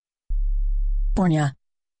California.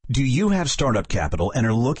 Do you have startup capital and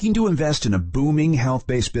are looking to invest in a booming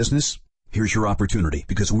health-based business? Here's your opportunity,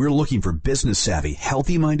 because we're looking for business-savvy,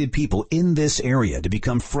 healthy-minded people in this area to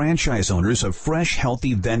become franchise owners of Fresh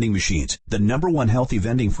Healthy Vending Machines, the #1 healthy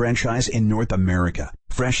vending franchise in North America.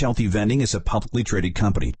 Fresh Healthy Vending is a publicly traded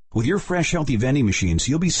company. With your Fresh Healthy Vending Machines,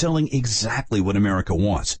 you'll be selling exactly what America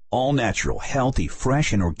wants: all natural, healthy,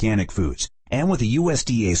 fresh, and organic foods. And with the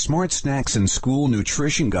USDA Smart Snacks and School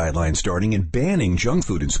Nutrition Guidelines starting and banning junk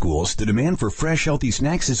food in schools, the demand for fresh, healthy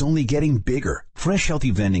snacks is only getting bigger. Fresh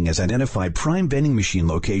Healthy Vending has identified prime vending machine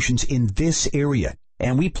locations in this area,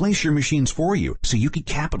 and we place your machines for you so you can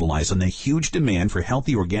capitalize on the huge demand for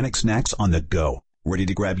healthy organic snacks on the go. Ready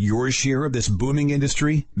to grab your share of this booming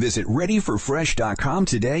industry? Visit ReadyForFresh.com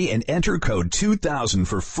today and enter code 2000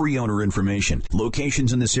 for free owner information.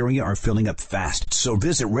 Locations in this area are filling up fast, so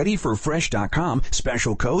visit ReadyForFresh.com,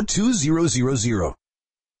 special code 2000.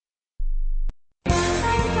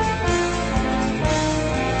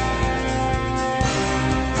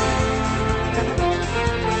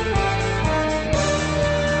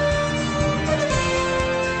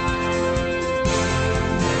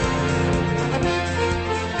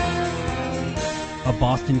 A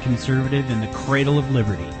Boston conservative in the cradle of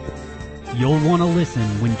liberty. You'll want to listen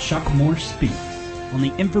when Chuck Morse speaks on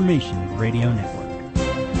the Information Radio Network.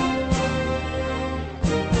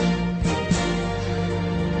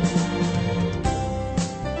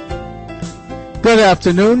 Good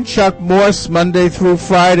afternoon, Chuck Morse, Monday through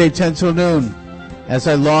Friday, 10 till noon, as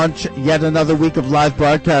I launch yet another week of live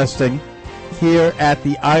broadcasting here at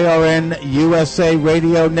the IRN USA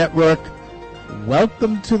Radio Network.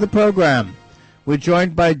 Welcome to the program. We're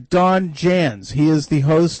joined by Don Jans. He is the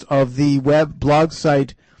host of the web blog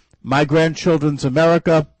site My Grandchildren's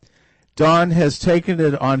America. Don has taken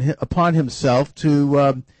it upon himself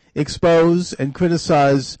to expose and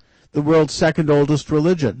criticize the world's second oldest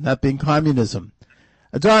religion, that being communism.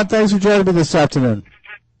 Don, thanks for joining me this afternoon.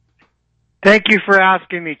 Thank you for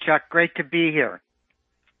asking me, Chuck. Great to be here.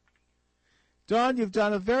 Don, you've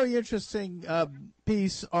done a very interesting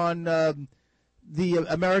piece on the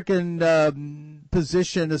American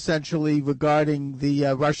position, essentially, regarding the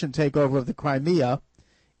Russian takeover of the Crimea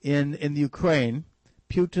in the Ukraine.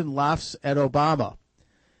 Putin laughs at Obama.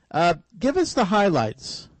 Give us the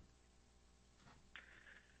highlights.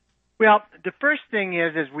 Well, the first thing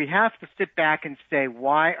is we have to sit back and say,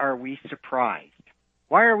 why are we surprised?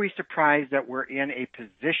 Why are we surprised that we're in a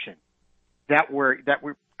position that we're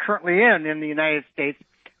currently in the United States,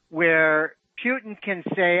 where Putin can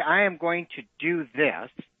say, I am going to do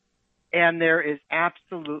this, and there is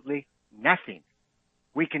absolutely nothing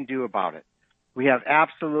we can do about it. We have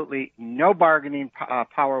absolutely no bargaining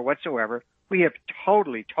power whatsoever. We have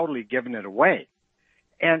totally given it away.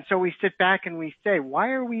 And so we sit back and we say,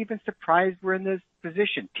 why are we even surprised we're in this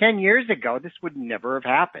position? 10 years ago, this would never have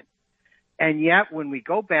happened. And yet, when we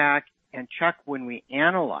go back, and Chuck, when we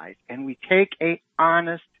analyze and we take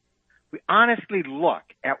we honestly look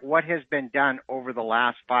at what has been done over the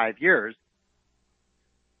last 5 years,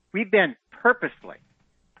 we've been purposely,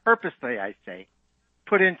 I say,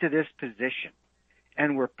 put into this position.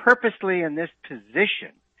 And we're purposely in this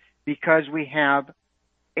position because we have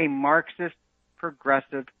a Marxist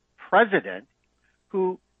progressive president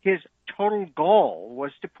who his total goal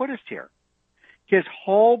was to put us here. His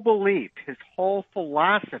whole belief, his whole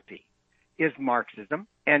philosophy is Marxism.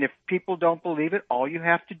 And if people don't believe it, all you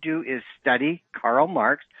have to do is study Karl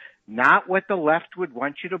Marx, not what the left would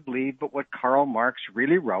want you to believe, but what Karl Marx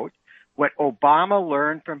really wrote, what Obama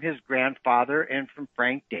learned from his grandfather and from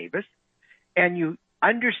Frank Davis. And you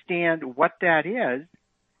understand what that is,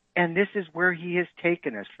 and this is where he has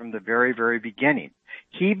taken us from the very, very beginning.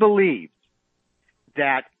 He believes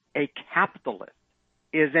that a capitalist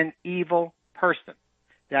is an evil person,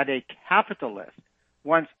 that a capitalist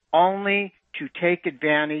wants only to take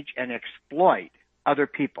advantage and exploit other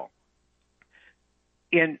people.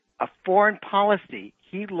 In a foreign policy,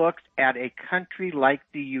 he looks at a country like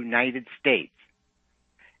the United States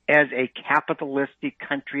as a capitalistic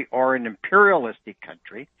country or an imperialistic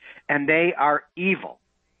country, and they are evil.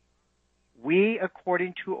 We,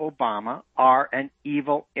 according to Obama, are an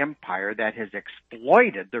evil empire that has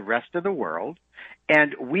exploited the rest of the world,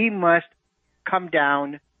 and we must come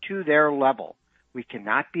down to their level. We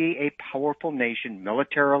cannot be a powerful nation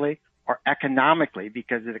militarily or economically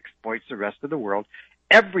because it exploits the rest of the world.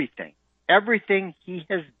 Everything he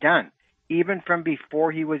has done, even from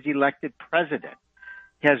before he was elected president,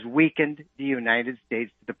 has weakened the United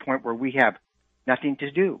States to the point where we have nothing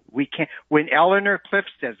to do. We can't. When Eleanor Cliff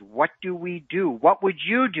says, what do we do? What would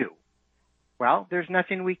you do? Well, there's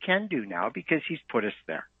nothing we can do now because he's put us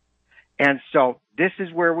there. And so this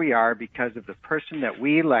is where we are because of the person that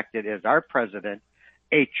we elected as our president,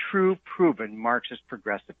 a true proven Marxist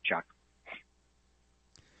progressive, Chuck.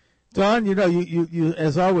 Don, you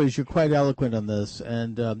as always, you're quite eloquent on this,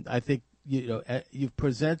 and I think you've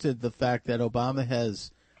presented the fact that Obama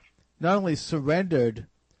has not only surrendered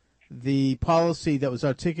the policy that was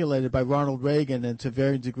articulated by Ronald Reagan and to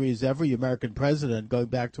varying degrees every American president going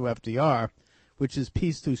back to FDR, which is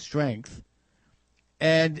peace through strength,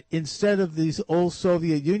 and instead of the old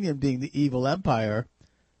Soviet Union being the evil empire,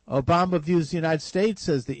 Obama views the United States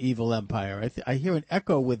as the evil empire. I hear an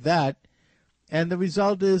echo with that. And the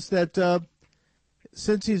result is that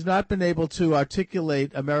since he's not been able to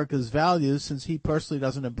articulate America's values, since he personally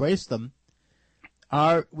doesn't embrace them,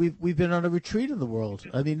 we've been on a retreat in the world.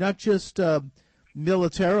 I mean, not just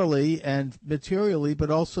militarily and materially, but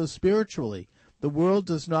also spiritually. The world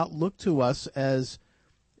does not look to us as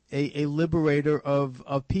a liberator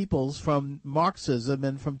of peoples from Marxism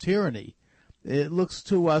and from tyranny. It looks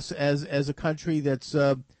to us as a country that's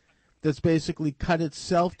basically cut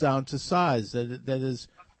itself down to size, that has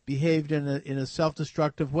behaved in a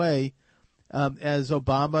self-destructive way, as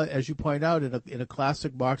Obama, as you point out, in a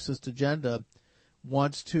classic Marxist agenda,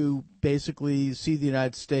 wants to basically see the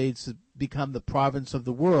United States become the province of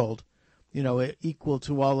the world, equal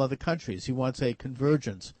to all other countries. He wants a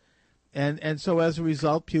convergence. And so as a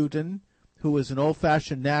result, Putin, who is an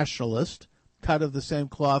old-fashioned nationalist, cut of the same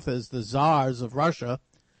cloth as the czars of Russia,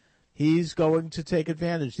 he's going to take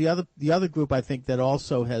advantage. The other group, I think, that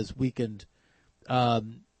also has weakened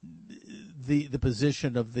the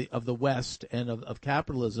position of the West and of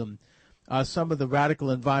capitalism are some of the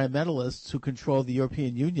radical environmentalists who control the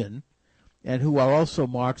European Union and who are also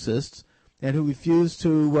Marxists and who refuse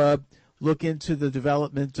to look into the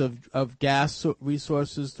development of gas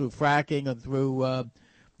resources through fracking and through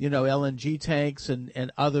LNG tanks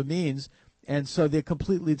and other means. And so they're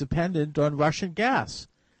completely dependent on Russian gas.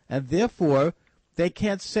 And therefore, they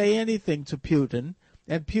can't say anything to Putin.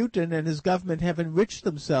 And Putin and his government have enriched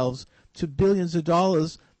themselves to billions of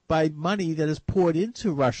dollars by money that is poured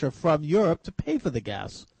into Russia from Europe to pay for the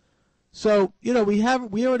gas. So, we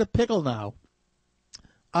are in a pickle now.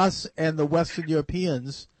 Us and the Western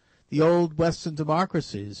Europeans, the old Western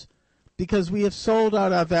democracies, because we have sold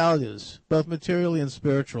out our values, both materially and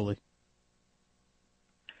spiritually.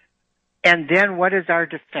 And then what is our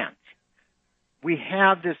defense? We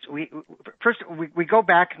have this, first we go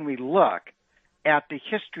back and we look at the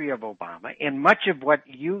history of Obama, and much of what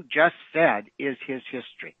you just said is his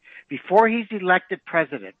history. Before he's elected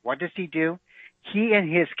president, what does he do? He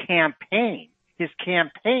and his campaign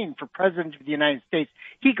for president of the United States,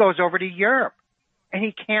 he goes over to Europe, and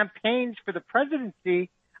he campaigns for the presidency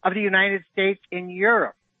of the United States in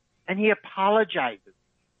Europe, and he apologizes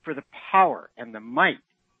for the power and the might,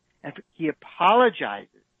 and he apologizes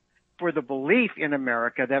for the belief in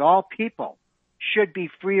America that all people should be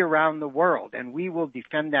free around the world, and we will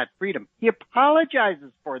defend that freedom. He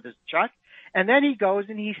apologizes for this, Chuck, and then he goes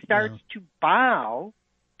and he starts to bow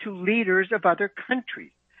to leaders of other countries.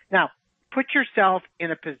 Now, put yourself in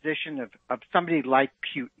a position of somebody like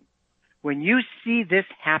Putin. When you see this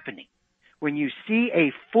happening, when you see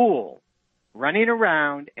a fool running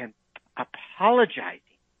around and apologizing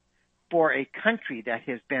for a country that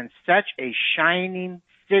has been such a shining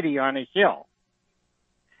city on a hill,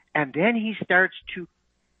 and then he starts to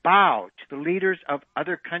bow to the leaders of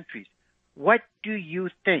other countries, what do you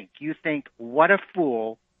think? You think, what a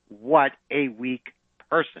fool, what a weak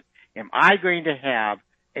person. Am I going to have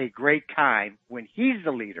a great time when he's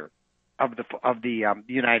the leader of the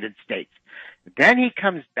United States? Then he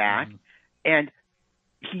comes back and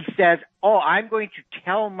he says, I'm going to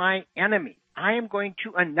tell my enemy. I am going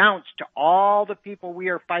to announce to all the people we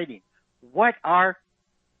are fighting what our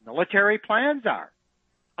military plans are.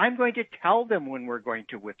 I'm going to tell them when we're going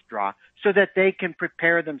to withdraw so that they can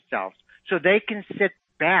prepare themselves, so they can sit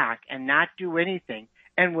back and not do anything.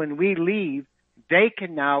 And when we leave, they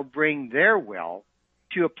can now bring their will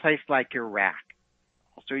to a place like Iraq.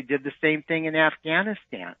 Also, he did the same thing in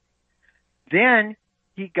Afghanistan. Then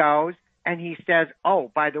he goes and he says,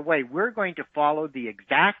 by the way, we're going to follow the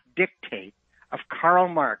exact dictate of Karl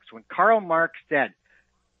Marx. When Karl Marx said,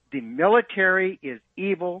 the military is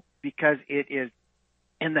evil because it is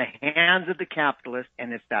in the hands of the capitalists,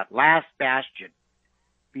 and it's that last bastion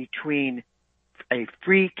between a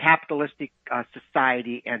free capitalistic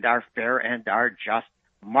society and our fair and our just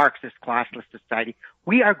Marxist classless society.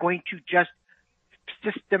 We are going to just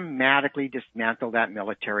systematically dismantle that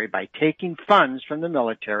military by taking funds from the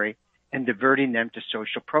military and diverting them to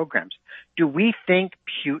social programs. Do we think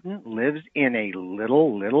Putin lives in a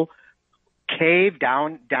little cave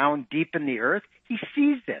down deep in the earth. He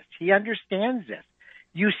sees this. He understands this.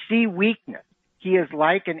 You see weakness. He is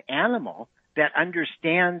like an animal that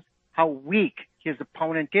understands how weak his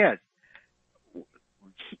opponent is.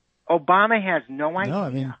 Obama has no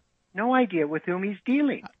idea. No idea with whom he's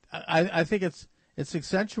dealing. I think it's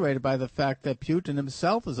accentuated by the fact that Putin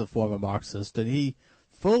himself is a former Marxist, and he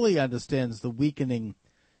fully understands the weakening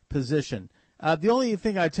position. The only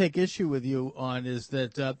thing I take issue with you on is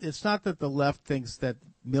that it's not that the left thinks that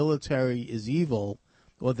military is evil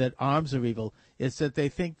or that arms are evil. It's that they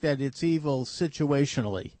think that it's evil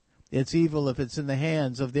situationally. It's evil if it's in the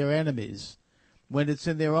hands of their enemies. When it's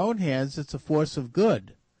in their own hands, it's a force of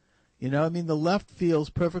good. You know, I mean, the left feels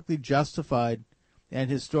perfectly justified and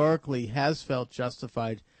historically has felt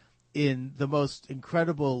justified in the most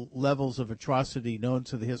incredible levels of atrocity known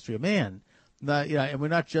to the history of man. And we're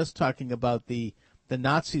not just talking about the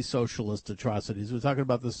Nazi socialist atrocities. We're talking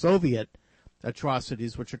about the Soviet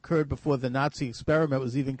atrocities, which occurred before the Nazi experiment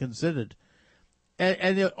was even considered.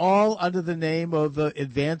 And they're all under the name of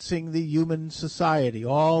advancing the human society,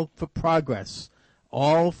 all for progress,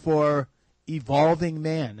 all for evolving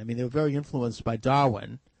man. I mean, they were very influenced by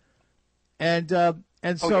Darwin. And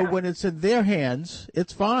so when it's in their hands,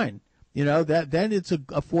 it's fine. You know, then it's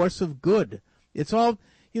a force of good. It's all,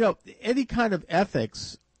 you know, any kind of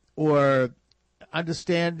ethics or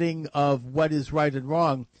understanding of what is right and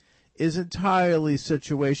wrong is entirely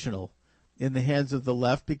situational in the hands of the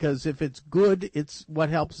left, because if it's good, it's what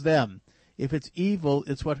helps them. If it's evil,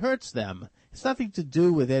 it's what hurts them. It's nothing to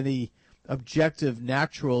do with any objective,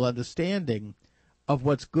 natural understanding of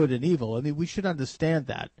what's good and evil. I mean, we should understand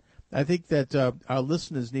that. I think that our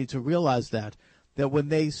listeners need to realize that when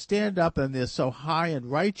they stand up and they're so high and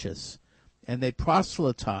righteous and they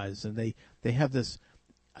proselytize and they have this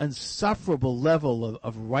insufferable level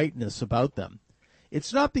of rightness about them,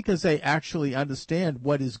 it's not because they actually understand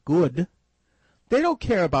what is good. They don't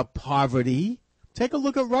care about poverty. Take a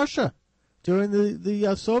look at Russia during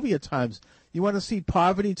the Soviet times. You want to see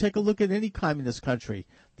poverty? Take a look at any communist country.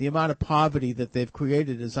 The amount of poverty that they've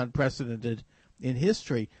created is unprecedented in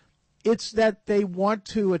history. It's that they want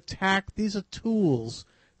to attack. These are tools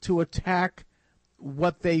to attack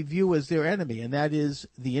what they view as their enemy, and that is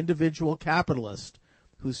the individual capitalist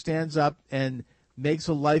who stands up and makes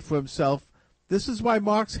a life for himself. This is why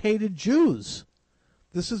Marx hated Jews.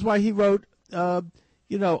 This is why he wrote, on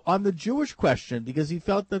the Jewish question, because he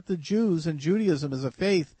felt that the Jews and Judaism as a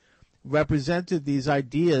faith represented these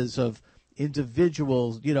ideas of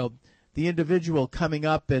individuals, the individual coming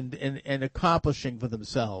up and accomplishing for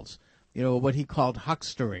themselves, what he called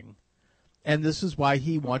huckstering. And this is why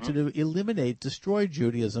he wanted to destroy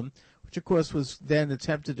Judaism, which of course was then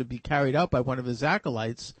attempted to be carried out by one of his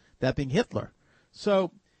acolytes, that being Hitler.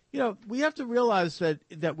 So, we have to realize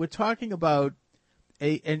that we're talking about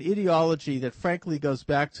an ideology that frankly goes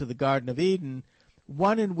back to the Garden of Eden,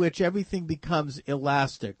 one in which everything becomes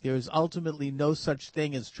elastic. There is ultimately no such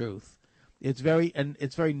thing as truth. It's very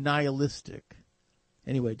nihilistic.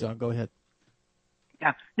 Anyway, Don, go ahead.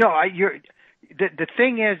 Yeah, no, the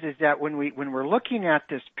thing is that when we're looking at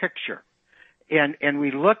this picture, and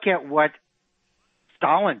we look at what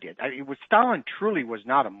Stalin did, Stalin truly was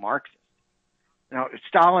not a Marxist. Now,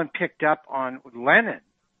 Stalin picked up on Lenin,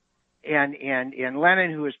 and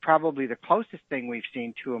Lenin, who is probably the closest thing we've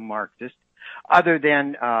seen to a Marxist, other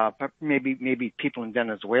than maybe people in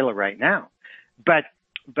Venezuela right now. But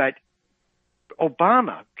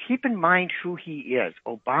Obama, keep in mind who he is.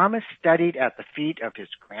 Obama studied at the feet of his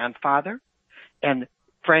grandfather and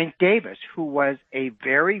Frank Davis, who was a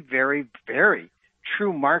very, very, very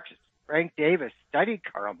true Marxist. Frank Davis studied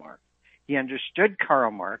Karl Marx. He understood Karl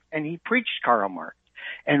Marx, and he preached Karl Marx.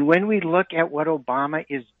 And when we look at what Obama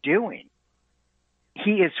is doing,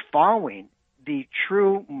 he is following the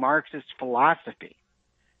true Marxist philosophy.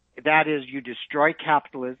 That is, you destroy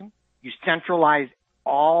capitalism, you centralize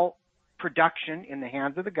all production in the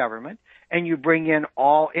hands of the government, and you bring in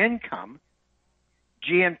all income,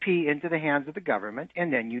 GNP, into the hands of the government,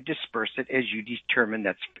 and then you disperse it as you determine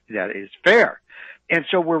that is fair. And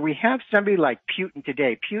so where we have somebody like Putin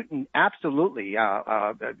today, Putin absolutely,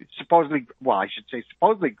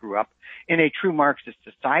 supposedly grew up in a true Marxist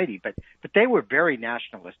society, but they were very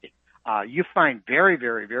nationalistic. You find very,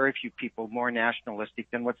 very, very few people more nationalistic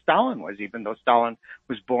than what Stalin was, even though Stalin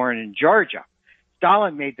was born in Georgia.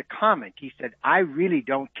 Stalin made the comment, he said, I really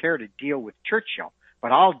don't care to deal with Churchill,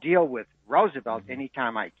 but I'll deal with Roosevelt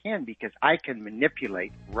anytime I can because I can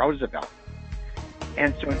manipulate Roosevelt.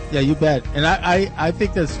 And so, yeah, you bet. And I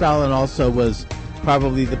think that Stalin also was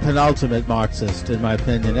probably the penultimate Marxist, in my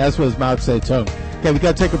opinion, as was Mao Zedong. Okay, we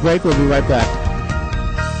got to take a break. We'll be right back.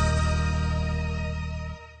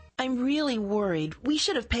 I'm really worried. We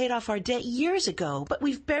should have paid off our debt years ago, but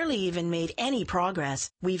we've barely even made any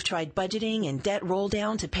progress. We've tried budgeting and debt roll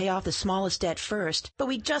down to pay off the smallest debt first, but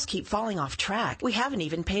we just keep falling off track. We haven't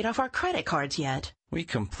even paid off our credit cards yet. We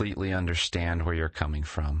completely understand where you're coming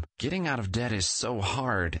from. Getting out of debt is so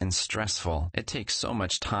hard and stressful. It takes so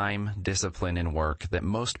much time, discipline, and work that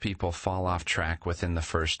most people fall off track within the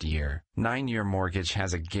first year. 9-Year Mortgage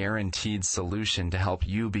has a guaranteed solution to help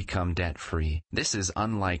you become debt-free. This is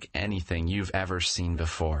unlike anything you've ever seen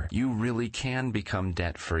before. You really can become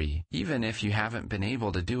debt-free, even if you haven't been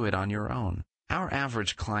able to do it on your own. Our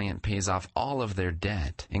average client pays off all of their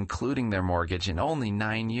debt, including their mortgage, in only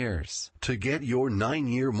 9 years. To get your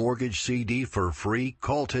 9-year mortgage CD for free,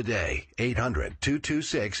 call today.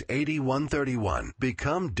 800-226-8131.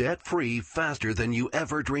 Become debt-free faster than you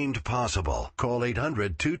ever dreamed possible. Call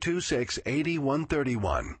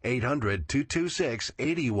 800-226-8131.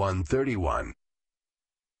 800-226-8131.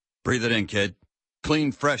 Breathe it in, kid.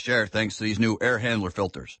 Clean, fresh air thanks to these new air handler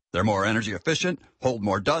filters. They're more energy efficient, hold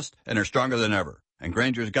more dust, and are stronger than ever. And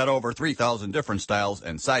Grainger's got over 3,000 different styles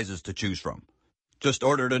and sizes to choose from. Just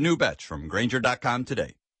ordered a new batch from Grainger.com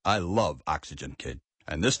today. I love oxygen, kid.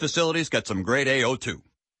 And this facility's got some grade AO too.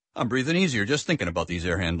 I'm breathing easier just thinking about these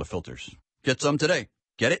air handler filters. Get some today.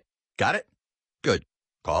 Get it? Got it? Good.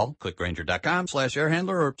 Call, click Grainger.com/air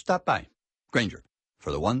handler or stop by. Grainger,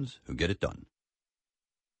 for the ones who get it done.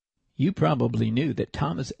 You probably knew that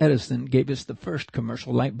Thomas Edison gave us the first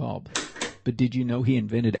commercial light bulb. But did you know he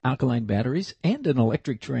invented alkaline batteries and an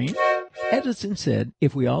electric train? Edison said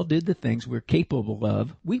if we all did the things we're capable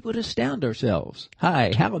of, we would astound ourselves.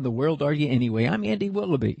 Hi, how in the world are you anyway? I'm Andy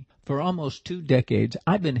Willoughby. For almost 2 decades,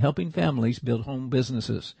 I've been helping families build home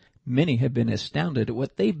businesses. Many have been astounded at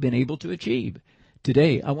what they've been able to achieve.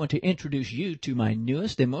 Today, I want to introduce you to my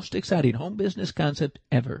newest and most exciting home business concept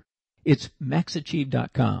ever. It's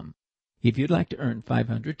MaxAchieve.com. If you'd like to earn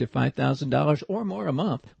 $500 to $5,000 or more a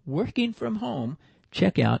month working from home,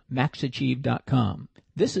 check out MaxAchieve.com.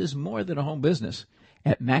 This is more than a home business.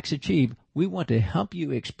 At MaxAchieve, we want to help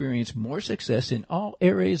you experience more success in all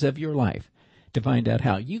areas of your life. To find out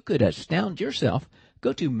how you could astound yourself,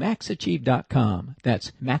 go to MaxAchieve.com.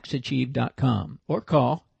 That's MaxAchieve.com. Or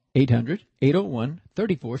call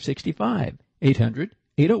 800-801-3465.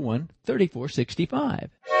 800-801-3465.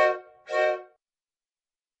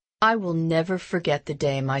 I will never forget the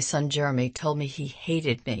day my son Jeremy told me he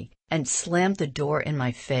hated me and slammed the door in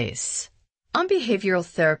my face. I'm behavioral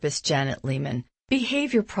therapist Janet Lehman.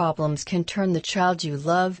 Behavior problems can turn the child you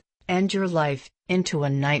love and your life into a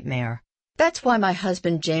nightmare. That's why my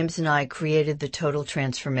husband James and I created the Total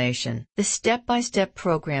Transformation, the step-by-step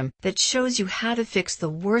program that shows you how to fix the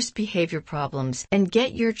worst behavior problems and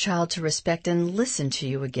get your child to respect and listen to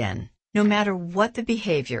you again. No matter what the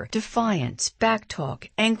behavior, defiance, backtalk,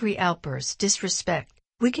 angry outbursts, disrespect,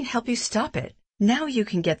 we can help you stop it. Now you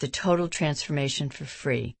can get the Total Transformation for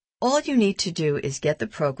free. All you need to do is get the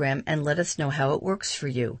program and let us know how it works for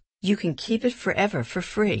you. You can keep it forever for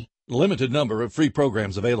free. Limited number of free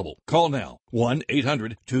programs available. Call now.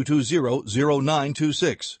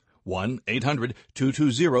 1-800-220-0926.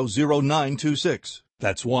 1-800-220-0926.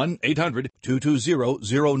 That's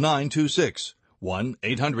 1-800-220-0926.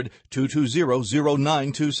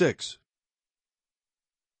 1-800-220-0926.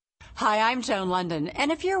 Hi, I'm Joan London,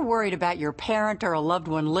 and if you're worried about your parent or a loved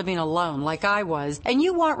one living alone like I was, and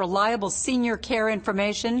you want reliable senior care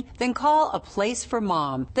information, then call A Place for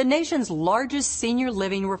Mom, the nation's largest senior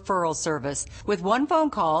living referral service. With one phone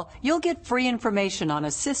call, you'll get free information on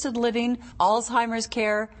assisted living, Alzheimer's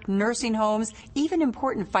care, nursing homes, even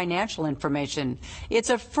important financial information. It's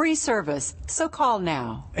a free service, so call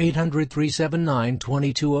now.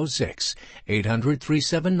 800-379-2206.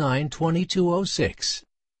 800-379-2206.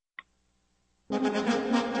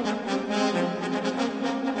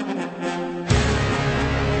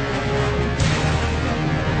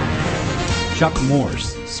 Chuck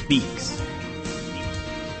Morse speaks.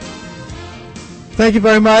 Thank you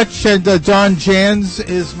very much. And Don Jans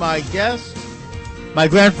is my guest. My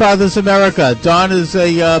Grandfather's America. Don is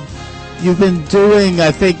you've been doing,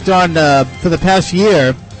 I think, Don, for the past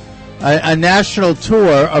year, a national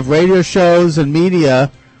tour of radio shows and media,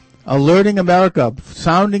 alerting America,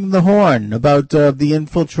 sounding the horn about the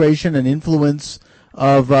infiltration and influence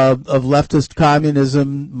of leftist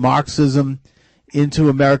communism, Marxism into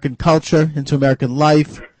American culture, into American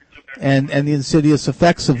life, and the insidious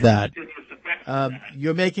effects of that.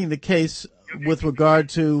 You're making the case with regard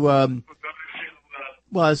to,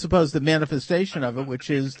 well, I suppose the manifestation of it,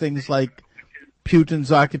 which is things like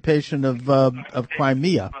Putin's occupation of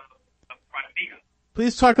Crimea.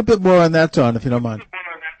 Please talk a bit more on that, Don, if you don't mind.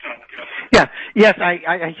 Yeah, yes,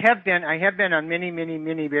 I have been. I have been on many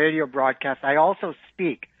radio broadcasts. I also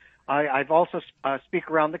speak. I've also speak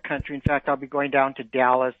around the country. In fact, I'll be going down to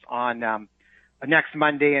Dallas on next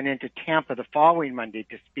Monday and into Tampa the following Monday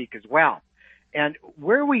to speak as well. And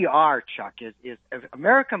where we are, Chuck, is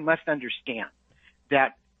America must understand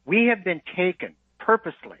that we have been taken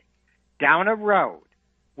purposely down a road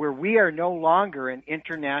where we are no longer an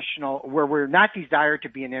international, where we're not desired to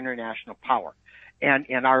be an international power. And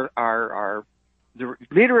the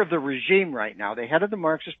leader of the regime right now, the head of the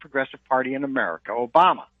Marxist Progressive Party in America,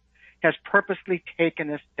 Obama, has purposely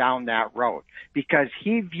taken us down that road because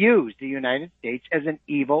he views the United States as an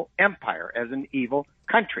evil empire, as an evil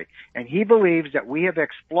country. And he believes that we have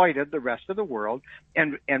exploited the rest of the world,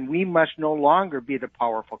 and we must no longer be the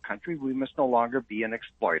powerful country. We must no longer be an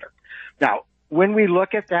exploiter. Now, when we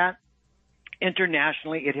look at that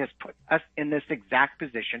internationally, it has put us in this exact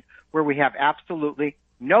position where we have absolutely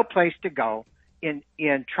no place to go in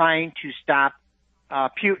trying to stop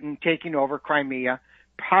Putin taking over Crimea,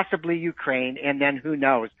 possibly Ukraine, and then who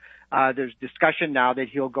knows? There's discussion now that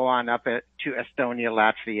he'll go on up to Estonia,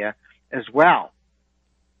 Latvia as well.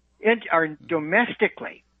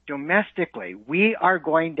 Domestically, we are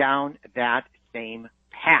going down that same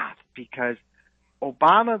path because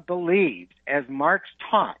Obama believes, as Marx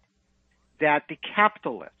taught, that the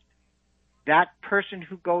capitalist, that person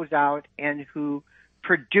who goes out and who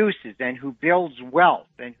produces and who builds wealth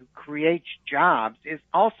and who creates jobs is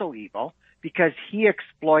also evil because he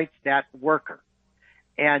exploits that worker.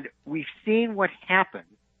 And we've seen what happens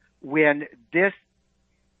when this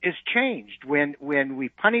is changed. When we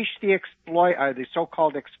punish the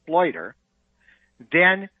so-called exploiter,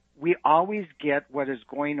 then we always get what is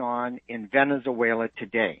going on in Venezuela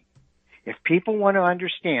today. If people want to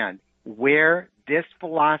understand where this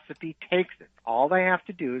philosophy takes us, all they have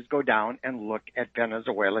to do is go down and look at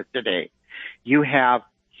Venezuela today. You have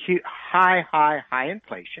high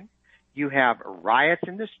inflation. You have riots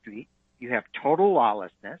in the street. You have total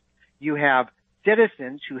lawlessness. You have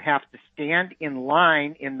citizens who have to stand in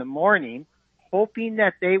line in the morning hoping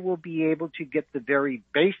that they will be able to get the very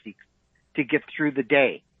basics to get through the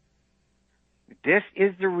day. This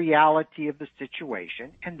is the reality of the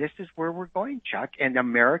situation, and this is where we're going, Chuck. And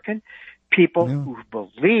American people who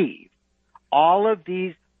believe all of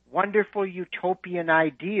these wonderful utopian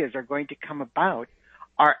ideas are going to come about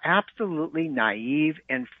are absolutely naive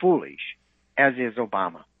and foolish, as is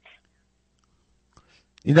Obama.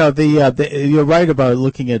 You know, you're right about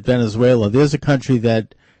looking at Venezuela. There's a country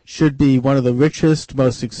that should be one of the richest,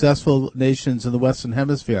 most successful nations in the Western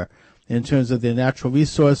Hemisphere in terms of their natural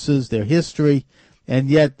resources, their history, and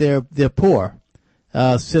yet they're poor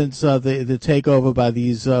since the takeover by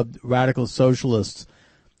these radical socialists.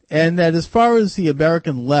 And that as far as the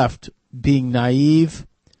American left being naive,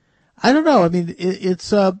 I don't know. I mean,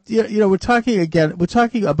 it's we're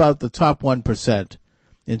talking about the top 1%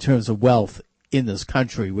 in terms of wealth in this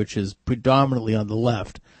country, which is predominantly on the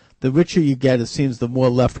left. The richer you get, it seems, the more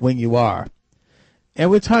left-wing you are. And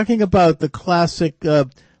we're talking about the classic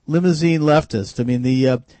limousine leftist. I mean,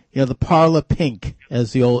 the parlor pink,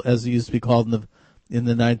 as it used to be called in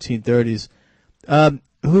the 1930s,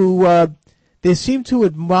 who they seem to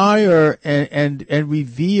admire and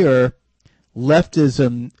revere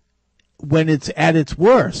leftism when it's at its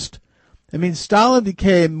worst. I mean, Stalin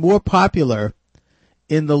became more popular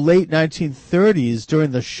in the late 1930s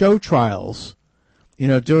during the show trials,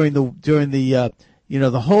 during the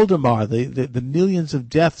Holodomor, the millions of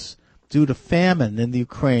deaths due to famine in the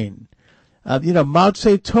Ukraine. Mao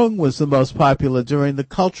Zedong was the most popular during the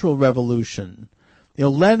Cultural Revolution.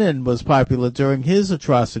 Lenin was popular during his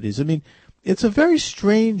atrocities. I mean, it's a very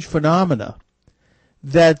strange phenomena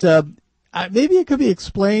that maybe it could be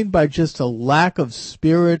explained by just a lack of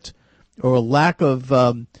spirit or a lack of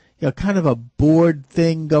kind of a bored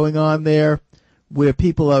thing going on there, where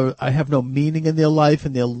people have no meaning in their life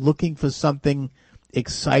and they're looking for something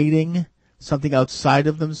exciting, something outside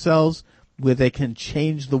of themselves where they can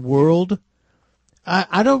change the world.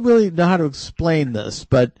 I don't really know how to explain this,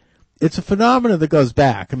 but it's a phenomenon that goes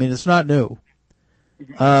back. I mean, it's not new.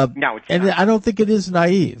 No, it's and not. I don't think it is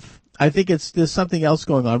naive. I think there's something else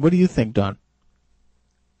going on. What do you think, Don?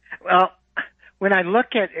 Well, when I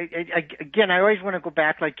look at again, I always want to go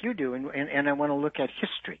back like you do, and I want to look at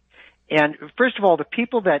history. And first of all, the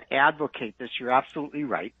people that advocate this, you're absolutely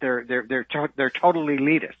right. They're totally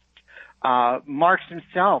elitist. Marx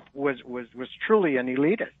himself was truly an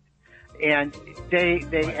elitist, and they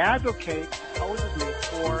advocate supposedly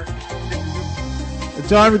for.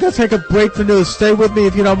 Don, we've got to take a break for news. Stay with me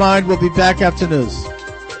if you don't mind. We'll be back after news.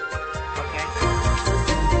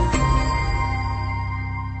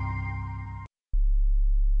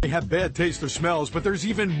 They have bad taste or smells, but there's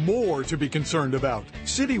even more to be concerned about.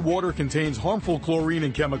 City water contains harmful chlorine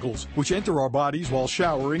and chemicals, which enter our bodies while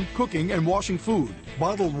showering, cooking, and washing food.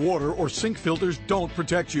 Bottled water or sink filters don't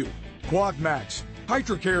protect you. Quad Max.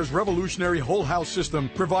 HydroCare's revolutionary whole house system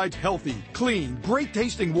provides healthy, clean,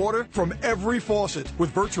 great-tasting water from every faucet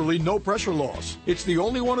with virtually no pressure loss. It's the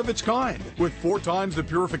only one of its kind, with 4 times the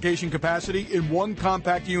purification capacity in one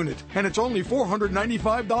compact unit, and it's only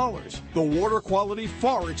 $495. The water quality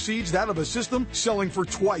far exceeds that of a system selling for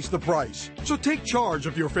twice the price. So take charge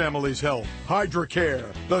of your family's health.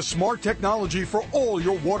 HydroCare, the smart technology for all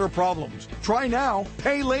your water problems. Try now,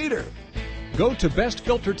 pay later. Go to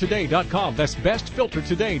bestfiltertoday.com. That's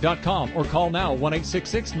bestfiltertoday.com. Or call now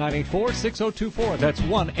 1-866-984-6024. That's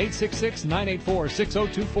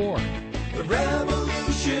 1-866-984-6024. The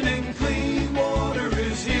revolution in clean water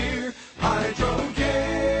is here.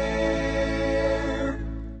 HydroCare.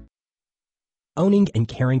 Owning and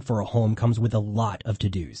caring for a home comes with a lot of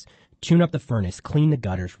to-dos. Tune up the furnace, clean the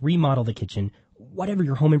gutters, remodel the kitchen. Whatever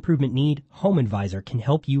your home improvement need, Home Advisor can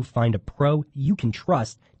help you find a pro you can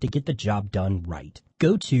trust to get the job done right.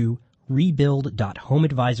 Go to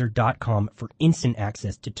rebuild.homeadvisor.com for instant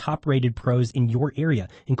access to top-rated pros in your area,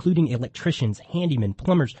 including electricians, handymen,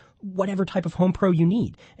 plumbers, whatever type of home pro you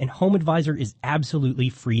need. And Home Advisor is absolutely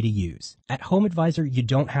free to use. At Home Advisor, you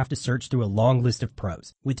don't have to search through a long list of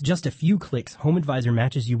pros. With just a few clicks, Home Advisor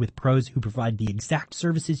matches you with pros who provide the exact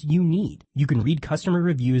services you need. You can read customer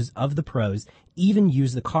reviews of the pros, even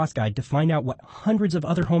use the cost guide to find out what hundreds of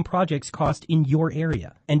other home projects cost in your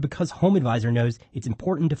area. And because Home Advisor knows it's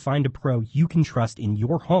important to find a pro you can trust in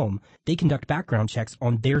your home, they conduct background checks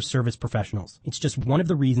on their service professionals. It's just one of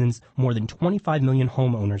the reasons more than 25 million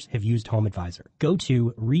homeowners have used Home Advisor. Go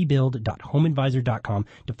to rebuild.homeadvisor.com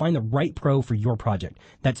to find the right pro for your project.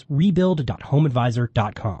 That's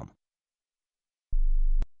rebuild.homeadvisor.com.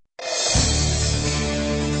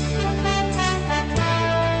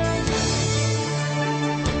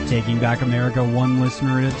 Taking back America one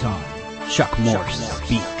listener at a time. Chuck Morse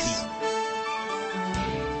speaks.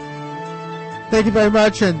 Thank you very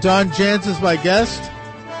much. And Don Jans is my guest.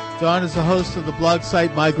 Don is the host of the blog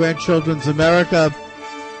site My Grandchildren's America.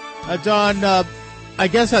 Don, I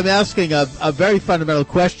guess I'm asking a very fundamental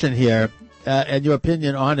question here, and your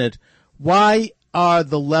opinion on it. Why are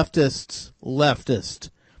the leftists leftist?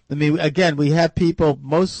 I mean, again, we have people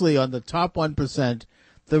mostly on the top 1%,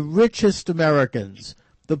 the richest Americans,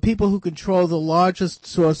 the people who control the largest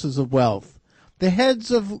sources of wealth, the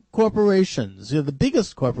heads of corporations, the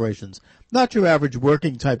biggest corporations, not your average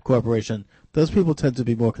working type corporation. Those people tend to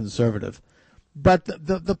be more conservative. But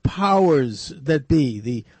the powers that be,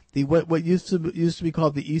 the what used to be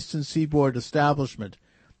called the Eastern Seaboard establishment,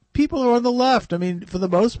 people are on the left. I mean, for the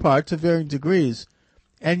most part, to varying degrees,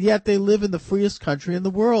 and yet they live in the freest country in the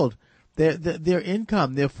world. Their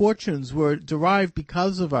income, their fortunes were derived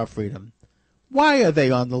because of our freedom. Why are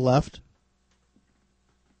they on the left?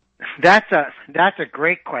 That's a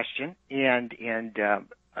great question, and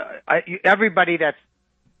everybody that's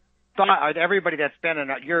been in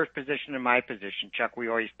your position and my position, Chuck, we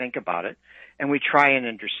always think about it, and we try and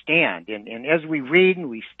understand. And as we read and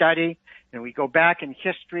we study, and we go back in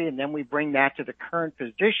history, and then we bring that to the current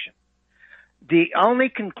position, the only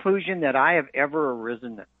conclusion that I have ever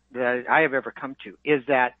come to is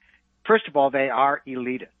that, first of all, they are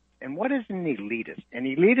elitist. And what is an elitist? An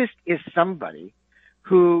elitist is somebody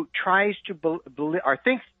who tries to believe or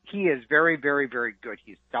thinks he is very, very, very good.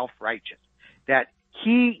 He's self-righteous. That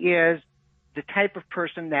he is the type of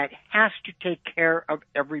person that has to take care of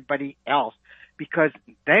everybody else because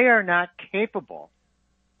they are not capable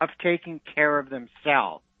of taking care of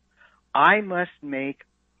themselves. I must make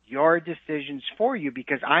your decisions for you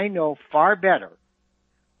because I know far better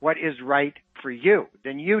what is right for you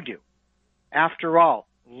than you do. After all,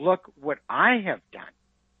 look what I have done.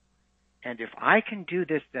 And if I can do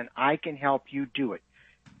this, then I can help you do it.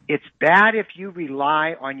 It's bad if you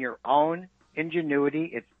rely on your own ingenuity.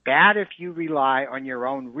 It's bad if you rely on your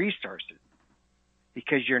own resources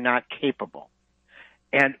because you're not capable.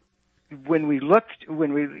 And Marx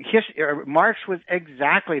was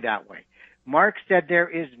exactly that way. Marx said there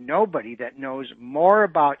is nobody that knows more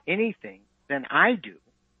about anything than I do,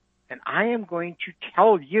 and I am going to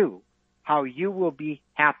tell you how you will be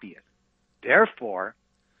happiest. Therefore,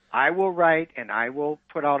 I will write and I will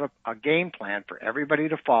put out a game plan for everybody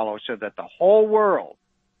to follow so that the whole world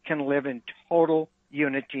can live in total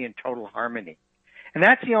unity and total harmony. And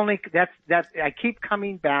that's I keep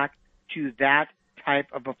coming back to that type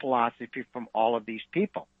of a philosophy from all of these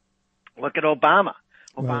people. Look at Obama.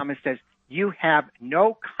 Obama says, you have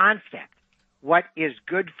no concept what is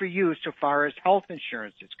good for you so far as health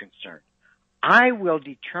insurance is concerned. I will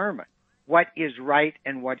determine what is right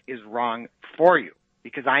and what is wrong for you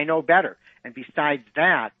because I know better. And besides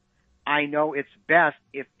that, I know it's best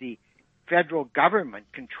if the federal government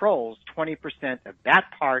controls 20% of that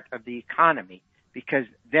part of the economy, because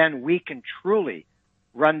then we can truly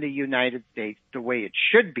run the United States the way it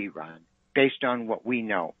should be run based on what we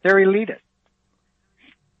know. They're elitist.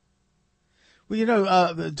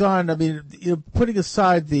 Well, Don, I mean, putting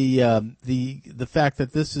aside the fact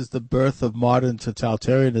that this is the birth of modern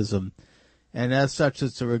totalitarianism, and as such,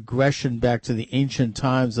 it's a regression back to the ancient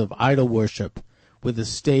times of idol worship, where the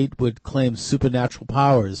state would claim supernatural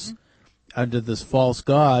powers under this false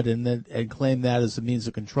god and claim that as a means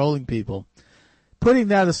of controlling people. Putting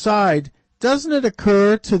that aside, doesn't it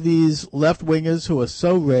occur to these left-wingers who are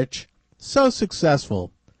so rich, so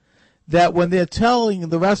successful, that when they're telling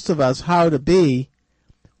the rest of us how to be,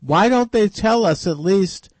 why don't they tell us at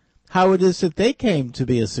least how it is that they came to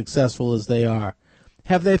be as successful as they are?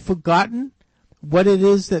 Have they forgotten what it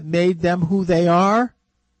is that made them who they are?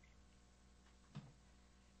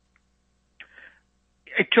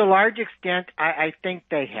 To a large extent, I think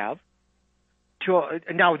they have.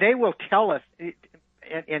 Now, they will tell us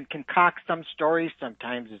and concoct some stories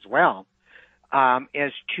sometimes as well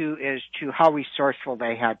as to how resourceful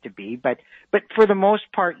they had to be. But for the most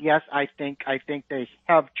part, yes, I think they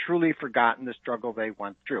have truly forgotten the struggle they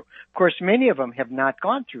went through. Of course, many of them have not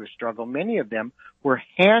gone through a struggle. Many of them were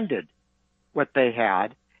handed what they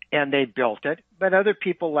had, and they built it. But other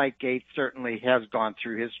people like Gates certainly has gone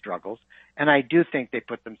through his struggles, and I do think they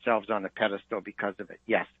put themselves on a pedestal because of it,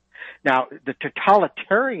 yes. Now, the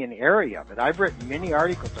totalitarian area of it, I've written many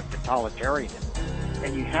articles on totalitarianism,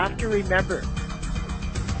 and you have to remember.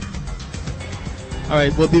 All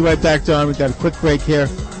right, we'll be right back, Don. We've got a quick break here.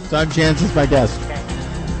 Don Jansen's my guest.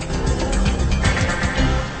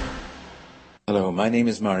 Hello, my name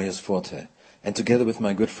is Marius Forte, and together with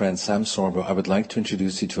my good friend Sam Sorbo, I would like to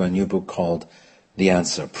introduce you to a new book called The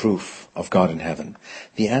Answer, Proof of God in Heaven.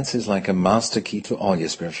 The answer is like a master key to all your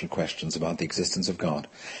spiritual questions about the existence of God,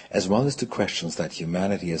 as well as to questions that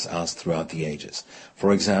humanity has asked throughout the ages.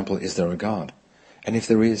 For example, is there a God? And if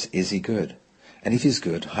there is he good? And if he's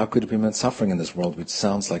good, how could it be meant suffering in this world, which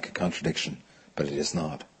sounds like a contradiction, but it is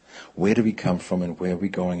not? Where do we come from, and where are we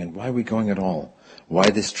going, and why are we going at all? Why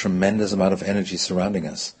this tremendous amount of energy surrounding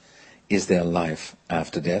us? Is there life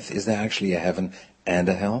after death? Is there actually a heaven and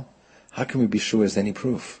a hell? How can we be sure as any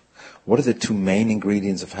proof? What are the two main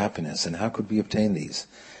ingredients of happiness, and how could we obtain these?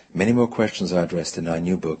 Many more questions are addressed in our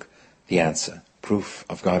new book, The Answer, Proof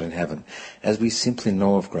of God in Heaven. As we simply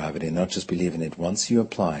know of gravity and not just believe in it, once you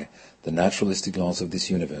apply the naturalistic laws of this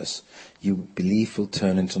universe, you belief will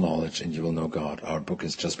turn into knowledge and you will know God. Our book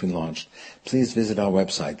has just been launched. Please visit our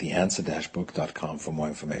website, theanswer-book.com, for more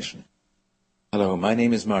information. Hello, my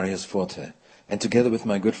name is Marius Forte, and together with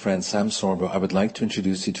my good friend Sam Sorbo, I would like to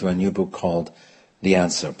introduce you to a new book called The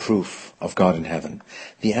Answer, Proof of God in Heaven.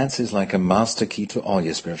 The answer is like a master key to all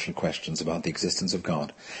your spiritual questions about the existence of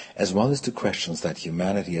God, as well as to questions that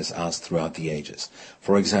humanity has asked throughout the ages.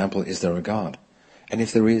 For example, is there a God? And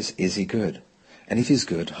if there is he good? And if he's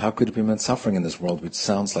good, how could it be meant suffering in this world, which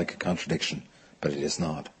sounds like a contradiction, but it is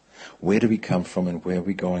not? Where do we come from, and where are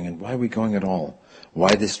we going, and why are we going at all?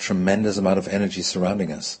 Why this tremendous amount of energy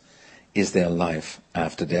surrounding us? Is there life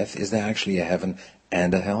after death? Is there actually a heaven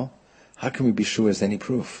and a hell? How can we be sure as any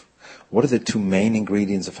proof? What are the two main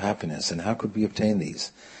ingredients of happiness, and how could we obtain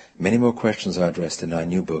these? Many more questions are addressed in our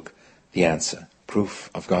new book, The Answer, Proof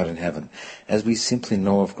of God in Heaven. As we simply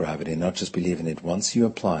know of gravity and not just believe in it, once you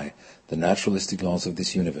apply the naturalistic laws of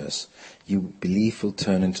this universe, you belief will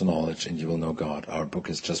turn into knowledge and you will know God. Our book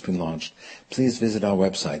has just been launched. Please visit our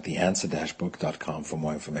website, theanswer-book.com, for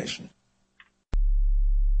more information.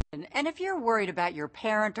 And if you're worried about your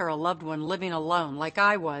parent or a loved one living alone like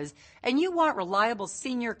I was, and you want reliable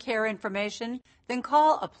senior care information, then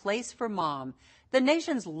call A Place for Mom, the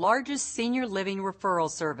nation's largest senior living referral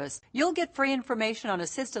service. You'll get free information on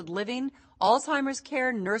assisted living, Alzheimer's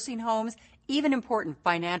care, nursing homes, even important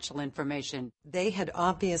financial information. They had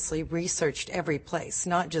obviously researched every place,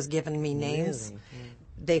 not just given me names. Really?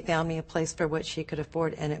 They found me a place for what she could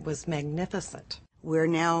afford, and it was magnificent. We're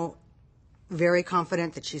now very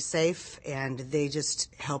confident that she's safe, and they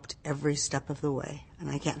just helped every step of the way, and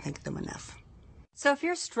I can't thank them enough. So if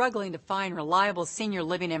you're struggling to find reliable senior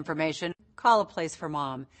living information, call A Place for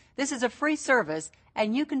Mom. This is a free service,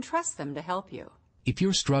 and you can trust them to help you. If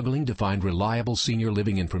you're struggling to find reliable senior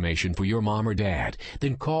living information for your mom or dad,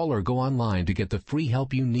 then call or go online to get the free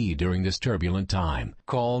help you need during this turbulent time.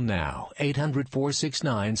 Call now,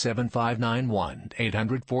 800-469-7591,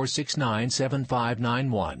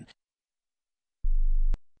 800-469-7591.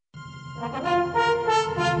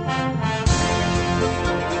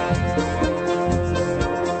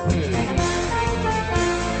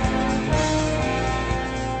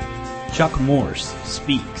 Chuck Morse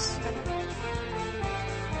speaks.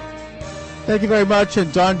 Thank you very much,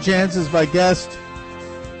 and Don Jans is my guest.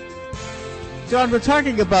 Don, we're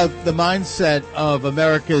talking about the mindset of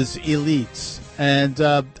America's elites, and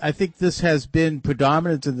I think this has been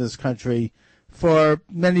predominant in this country for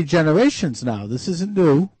many generations now. This isn't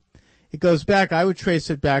new. It goes back, I would trace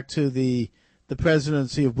it back to the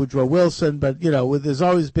presidency of Woodrow Wilson, but, there's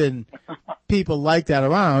always been people like that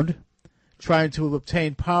around trying to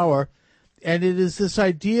obtain power, and it is this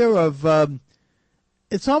idea of...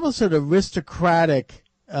 it's almost an aristocratic,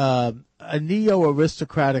 a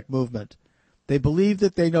neo-aristocratic movement. They believe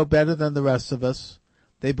that they know better than the rest of us.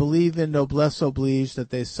 They believe in noblesse oblige, that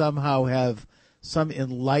they somehow have some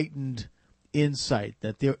enlightened insight,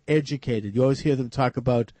 that they're educated. You always hear them talk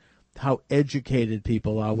about how educated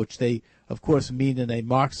people are, which they, of course, mean in a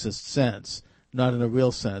Marxist sense, not in a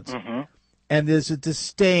real sense. Mm-hmm. And there's a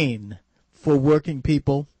disdain for working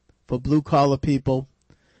people, for blue-collar people,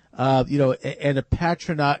 and a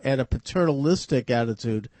paternalistic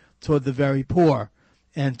attitude toward the very poor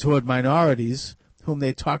and toward minorities whom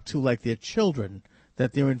they talk to like they're children,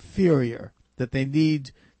 that they're inferior, that they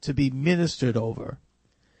need to be ministered over.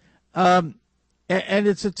 And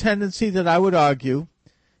it's a tendency that I would argue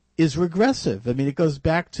is regressive. I mean, it goes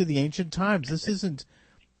back to the ancient times. This isn't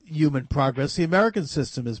human progress. The American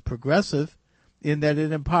system is progressive in that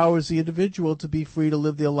it empowers the individual to be free to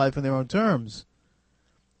live their life on their own terms.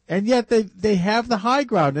 And yet they have the high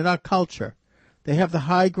ground in our culture. They have the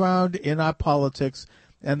high ground in our politics,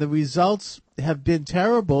 and the results have been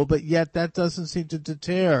terrible, but yet that doesn't seem to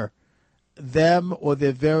deter them or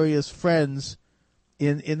their various friends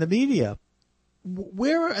in the media.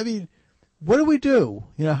 What do we do?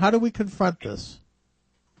 How do we confront this?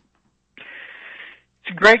 It's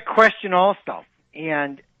a great question also.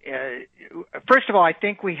 And first of all, I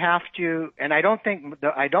think we have to, and I don't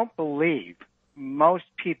believe most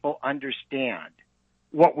people understand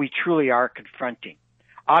what we truly are confronting.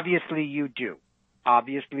 Obviously, you do.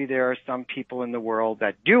 Obviously, there are some people in the world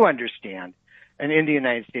that do understand, and in the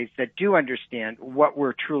United States that do understand what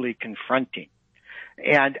we're truly confronting.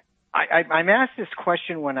 And I'm asked this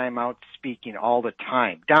question when I'm out speaking all the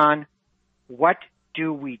time. Don, what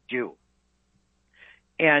do we do?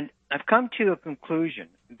 And I've come to a conclusion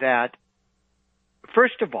that,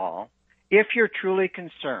 first of all, if you're truly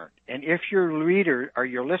concerned, and if your reader or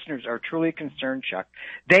your listeners are truly concerned, Chuck,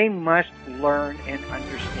 they must learn and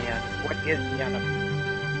understand what is the enemy.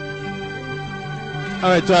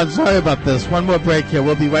 All right, Don, sorry about this. One more break here.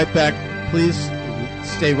 We'll be right back. Please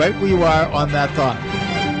stay right where you are on that thought.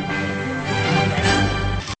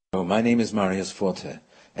 My name is Marius Forte,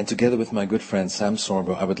 and together with my good friend Sam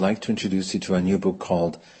Sorbo, I would like to introduce you to a new book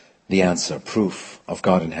called The Answer, Proof of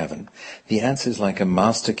God in Heaven. The answer is like a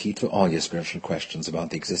master key to all your spiritual questions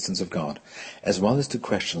about the existence of God, as well as to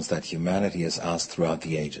questions that humanity has asked throughout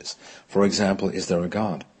the ages. For example, is there a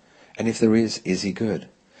God? And if there is he good?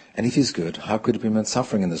 And if he's good, how could it prevent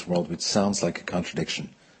suffering in this world, which sounds like a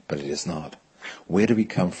contradiction, but it is not? Where do we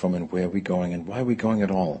come from, and where are we going, and why are we going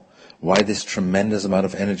at all? Why this tremendous amount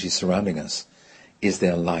of energy surrounding us? Is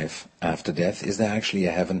there life after death? Is there actually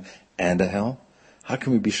a heaven and a hell? How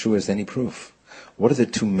can we be sure as any proof? What are the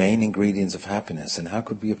two main ingredients of happiness, and how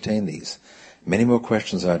could we obtain these? Many more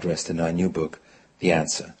questions are addressed in our new book, The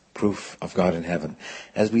Answer, Proof of God in Heaven.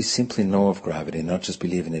 As we simply know of gravity, not just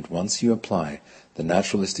believe in it, once you apply the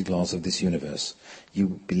naturalistic laws of this universe, your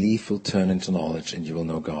belief will turn into knowledge and you will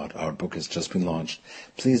know God. Our book has just been launched.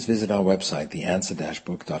 Please visit our website,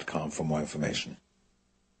 theanswer-book.com, for more information.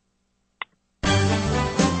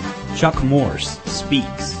 Chuck Morse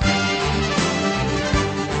speaks.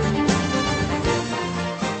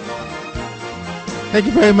 Thank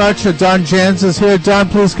you very much. Don Jans is here. Don,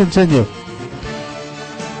 please continue. We were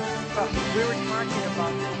talking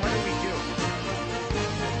about what do we do?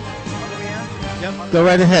 Yep. Go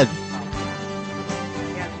right ahead.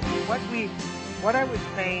 And what I was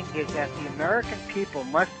saying is that the American people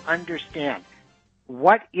must understand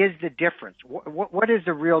what is the difference, what is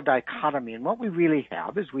the real dichotomy. And what we really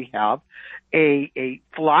have is we have a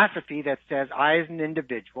philosophy that says I as an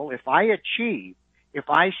individual, if I achieve, if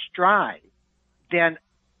I strive, then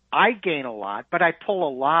I gain a lot, but I pull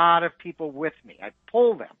a lot of people with me. I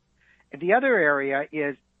pull them. the other area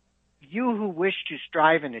is you who wish to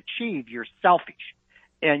strive and achieve, you're selfish,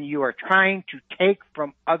 and you are trying to take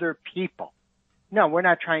from other people. No, we're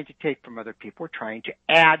not trying to take from other people. We're trying to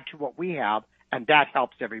add to what we have, and that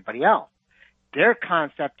helps everybody else. Their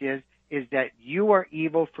concept is that you are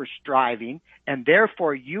evil for striving, and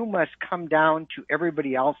therefore you must come down to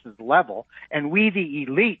everybody else's level, and we, the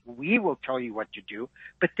elite, we will tell you what to do,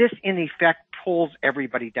 but this, in effect, pulls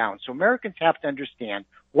everybody down. So Americans have to understand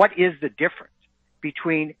what is the difference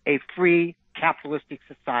between a free capitalistic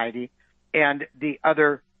society and the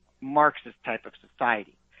other Marxist type of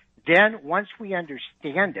society. Then, once we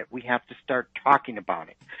understand it, we have to start talking about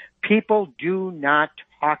it. People do not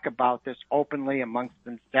talk about this openly amongst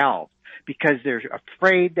themselves because they're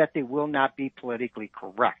afraid that they will not be politically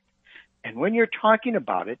correct. And when you're talking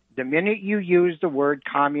about it, the minute you use the word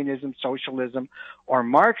communism, socialism, or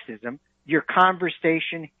Marxism, your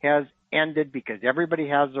conversation has ended because everybody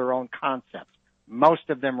has their own concepts, most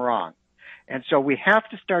of them wrong. And so we have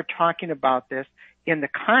to start talking about this in the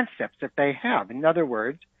concepts that they have. In other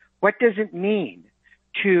words, what does it mean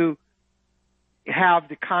to have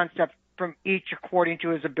the concept from each according to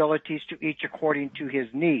his abilities to each according to his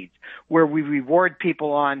needs, where we reward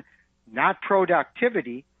people on not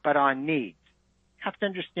productivity, but on needs? You have to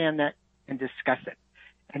understand that and discuss it.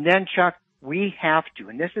 And then, Chuck, we have to,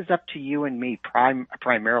 and this is up to you and me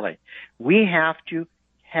primarily, we have to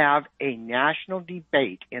have a national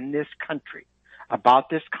debate in this country about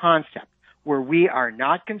this concept where we are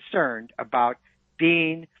not concerned about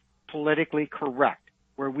being politically correct,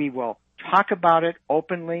 where we will talk about it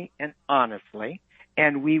openly and honestly,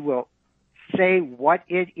 and we will say what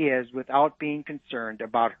it is without being concerned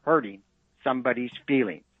about hurting somebody's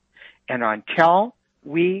feelings. And until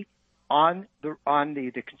we, on the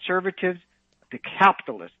conservatives, the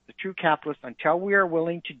capitalists, the true capitalists, until we are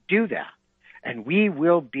willing to do that, and we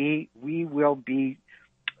will be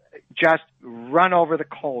just run over the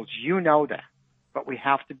coals. You know that. But we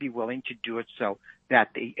have to be willing to do it so that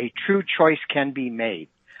a true choice can be made.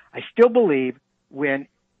 I still believe when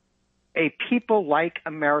a people like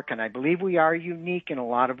America, and I believe we are unique in a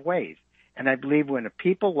lot of ways, and I believe when a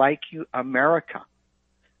people like America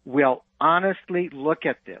will honestly look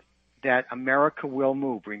at this, that America will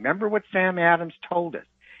move. Remember what Sam Adams told us.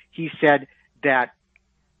 He said that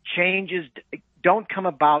changes don't come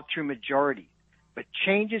about through majorities, but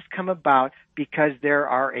changes come about because there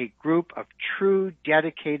are a group of true,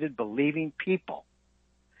 dedicated, believing people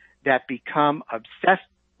that become obsessed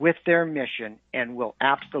with their mission and will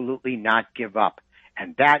absolutely not give up.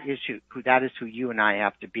 And that is who you and I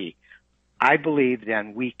have to be. I believe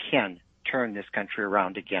then we can turn this country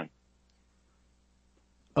around again.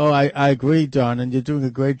 Oh, I agree, Don, and you're doing a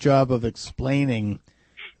great job of explaining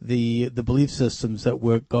the belief systems that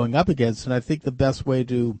we're going up against. And I think the best way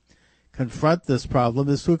to confront this problem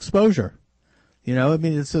is through exposure. You know, I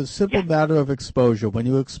mean, it's a simple matter of exposure. When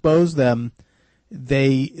you expose them,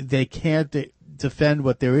 they can't defend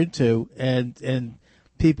what they're into, and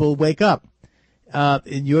people wake up.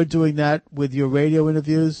 And you're doing that with your radio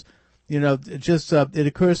interviews. You know, it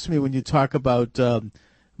occurs to me when you talk about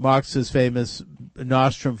Marx's famous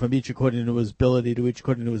nostrum, from each according to his ability to each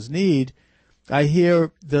according to his need. I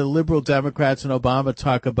hear the liberal Democrats and Obama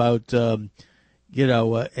talk about, a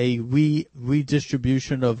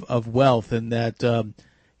redistribution of wealth, and that,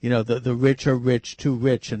 the rich are rich, too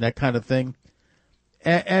rich, and that kind of thing.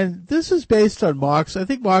 And this is based on Marx. I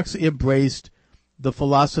think Marx embraced the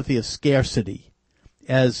philosophy of scarcity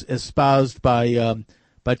as espoused by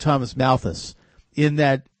Thomas Malthus, in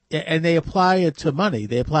that, and they apply it to money.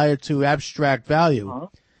 They apply it to abstract value,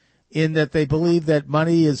 in that they believe that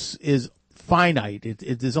money is finite.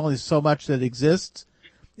 There's only so much that exists,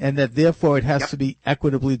 and that therefore it has to be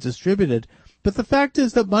equitably distributed. But the fact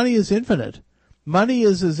is that money is infinite. Money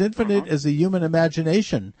is as infinite as the human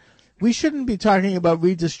imagination. We shouldn't be talking about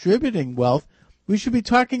redistributing wealth. We should be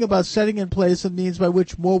talking about setting in place a means by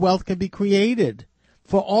which more wealth can be created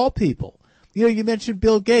for all people. You know, you mentioned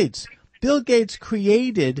Bill Gates. Bill Gates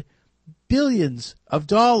created billions of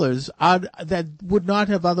dollars that would not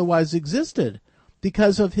have otherwise existed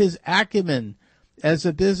because of his acumen as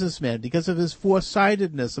a businessman, because of his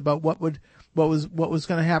foresightedness about what was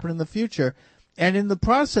going to happen in the future. And in the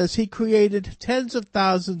process, he created tens of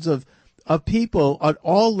thousands of people at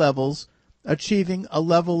all levels achieving a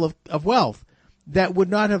level of wealth that would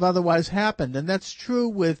not have otherwise happened. And that's true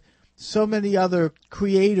with so many other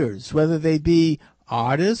creators, whether they be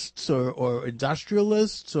artists or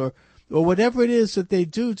industrialists or whatever it is that they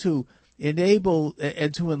do to enable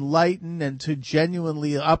and to enlighten and to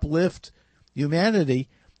genuinely uplift humanity.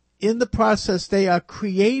 In the process, they are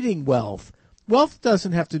creating wealth. wealth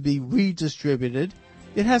doesn't have to be redistributed.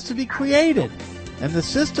 It has to be created. And the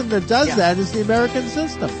system that does that is the American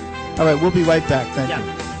system. All right, we'll be right back. Thank you.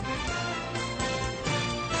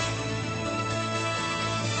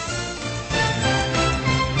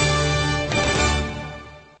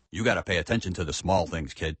 You gotta pay attention to the small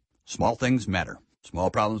things, kid. Small things matter.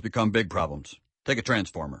 Small problems become big problems. Take a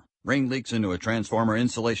transformer. Rain leaks into a transformer,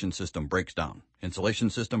 insulation system breaks down.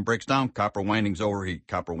 Insulation system breaks down, copper windings overheat.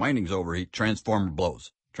 Copper windings overheat, transformer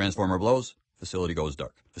blows. Transformer blows, facility goes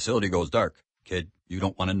dark. Facility goes dark. Kid, you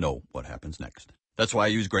don't want to know what happens next. That's why I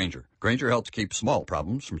use Grainger. Grainger helps keep small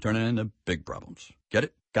problems from turning into big problems. Get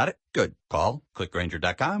it? Got it? Good. Call, click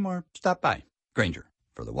Grainger.com, or stop by. Grainger,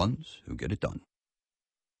 for the ones who get it done.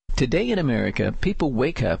 Today in America, people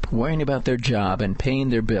wake up worrying about their job and paying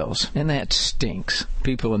their bills, and that stinks.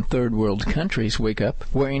 People in third world countries wake up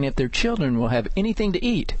worrying if their children will have anything to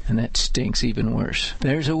eat, and that stinks even worse.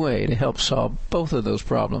 There's a way to help solve both of those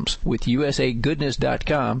problems. With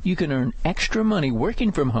USAGoodness.com, you can earn extra money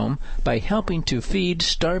working from home by helping to feed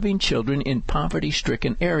starving children in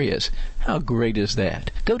poverty-stricken areas. How great is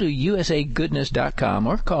that? Go to USAGoodness.com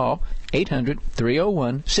or call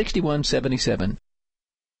 800-301-6177.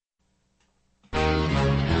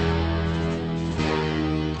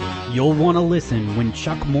 You'll want to listen when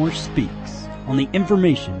Chuck Moore speaks on the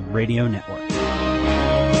Information Radio Network.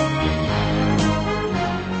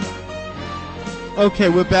 Okay,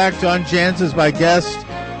 we're back. Don Jans is my guest.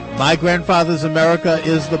 My Grandfather's America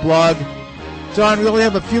is the blog. Don, we only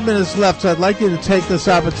have a few minutes left, so I'd like you to take this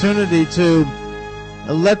opportunity to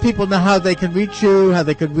let people know how they can reach you, how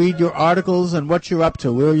they can read your articles, and what you're up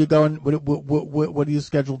to. Where are you going? What are you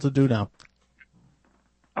scheduled to do now?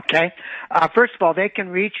 Okay. First of all, they can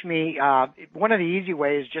reach me. One of the easy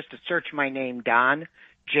ways is just to search my name, Don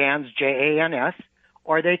Jans, Jans,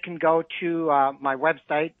 or they can go to my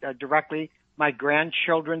website directly, My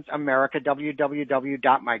Grandchildren's America,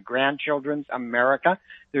 www.mygrandchildren'samerica.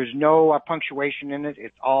 There's no punctuation in it.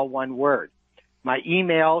 It's all one word. My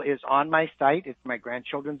email is on my site. It's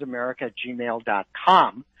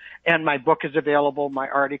mygrandchildren'samerica@gmail.com. And my book is available. My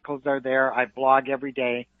articles are there. I blog every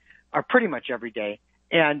day, or pretty much every day.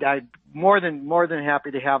 And I'm more than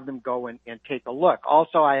happy to have them go and take a look.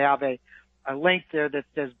 Also, I have a link there that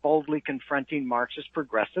says Boldly Confronting Marxist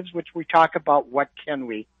Progressives, which we talk about what can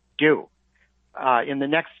we do. In the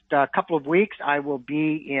next couple of weeks, I will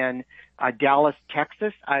be in Dallas,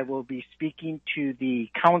 Texas. I will be speaking to the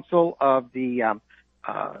Council of the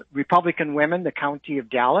Republican Women, the County of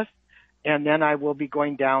Dallas. And then I will be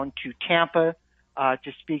going down to Tampa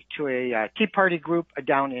to speak to a Tea Party group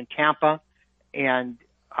down in Tampa. And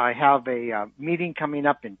I have a meeting coming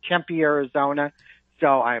up in Tempe, Arizona.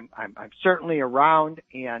 So I'm certainly around,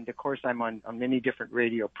 and of course I'm on many different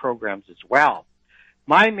radio programs as well.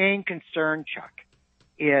 My main concern, Chuck,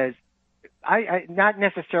 is I not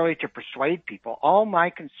necessarily to persuade people. All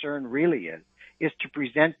my concern really is to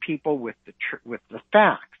present people with the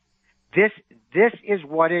facts. This is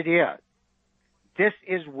what it is. This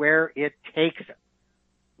is where it takes us.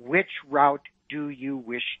 Which route do you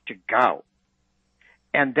wish to go?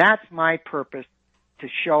 And that's my purpose, to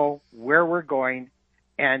show where we're going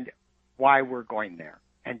and why we're going there.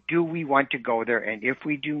 And do we want to go there? And if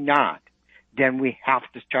we do not, then we have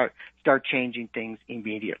to start changing things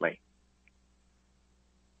immediately.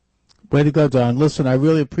 Way to go, Don. Listen, I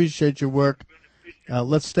really appreciate your work.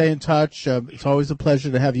 Let's stay in touch. It's always a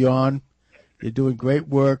pleasure to have you on. You're doing great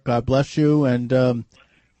work. God bless you. And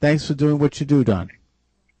thanks for doing what you do, Don.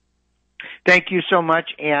 Thank you so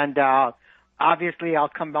much. And obviously, I'll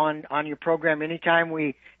come on your program anytime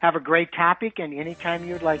we have a great topic and anytime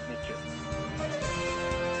you'd like me to.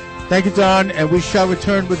 Thank you, Don. And we shall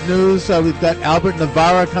return with news. We've got Albert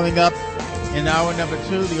Navarra coming up in hour number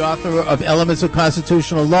 2, the author of Elements of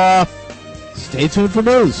Constitutional Law. Stay tuned for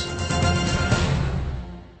news.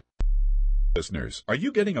 Listeners, are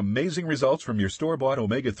you getting amazing results from your store-bought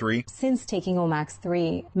omega-3? Since taking Omax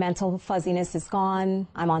 3, mental fuzziness is gone.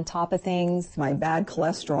 I'm on top of things. My bad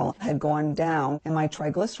cholesterol had gone down and my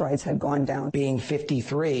triglycerides had gone down. Being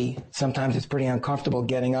 53, sometimes it's pretty uncomfortable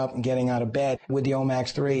getting up and getting out of bed. With the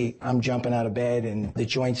Omax 3, I'm jumping out of bed and the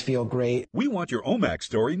joints feel great. We want your Omax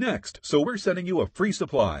story next, so we're sending you a free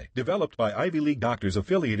supply. Developed by Ivy League doctors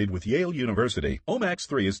affiliated with Yale University, Omax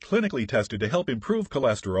 3 is clinically tested to help improve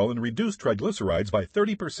cholesterol and reduce triglycerides triglycerides by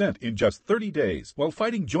 30% in just 30 days, while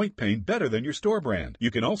fighting joint pain better than your store brand.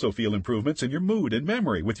 You can also feel improvements in your mood and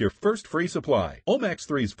memory with your first free supply. Omax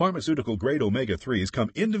 3's pharmaceutical-grade omega-3s come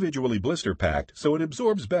individually blister-packed, so it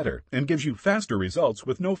absorbs better and gives you faster results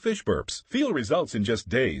with no fish burps. Feel results in just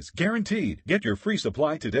days, guaranteed. Get your free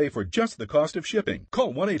supply today for just the cost of shipping.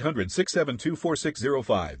 Call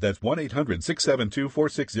 1-800-672-4605. That's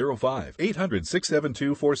 1-800-672-4605.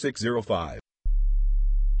 800-672-4605.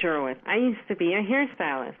 Jurowitz. I used to be a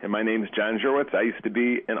hairstylist. And my name is John Jurowitz. I used to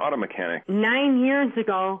be an auto mechanic. 9 years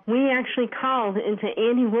ago, we actually called into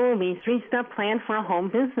Andy Willoughby's three-step plan for a home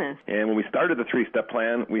business. And when we started the three-step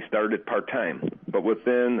plan, we started part-time. But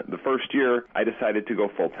within the first year, I decided to go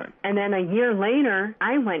full-time. And then a year later,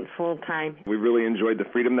 I went full-time. We really enjoyed the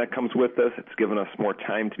freedom that comes with this. It's given us more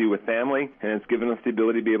time to be with family, and it's given us the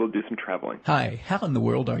ability to be able to do some traveling. Hi, how in the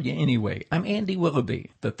world are you anyway? I'm Andy Willoughby.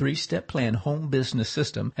 The three-step plan home business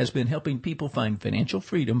system has been helping people find financial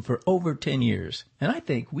freedom for over 10 years. And I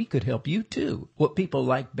think we could help you too. What people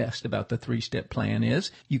like best about the three-step plan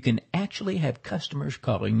is you can actually have customers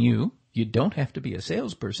calling you. You don't have to be a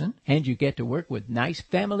salesperson, and you get to work with nice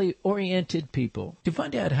family-oriented people. To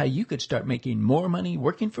find out how you could start making more money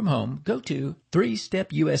working from home, go to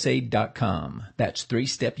 3stepusa.com. That's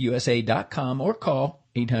 3stepusa.com or call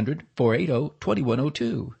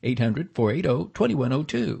 800-480-2102.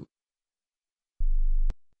 800-480-2102.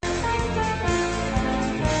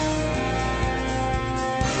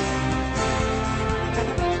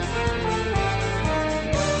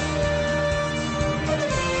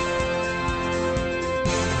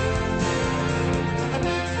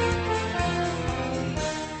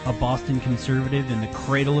 A Boston conservative in the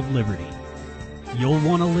cradle of liberty. You'll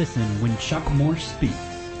want to listen when Chuck Morse speaks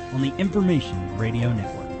on the Information Radio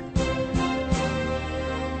Network.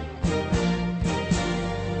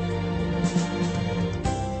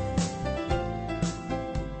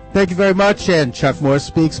 Thank you very much. And Chuck Morse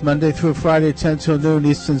speaks Monday through Friday, 10 till noon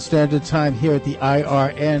Eastern Standard Time here at the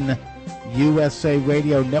IRN USA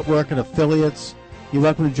Radio Network and affiliates. You're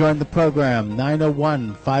welcome to join the program.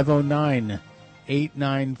 901-509-8957.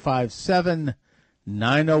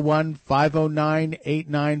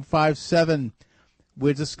 901-509-8957.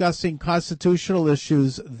 We're discussing constitutional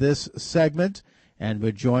issues this segment, and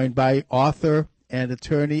we're joined by author and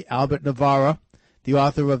attorney Albert Navarra, the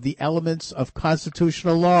author of The Elements of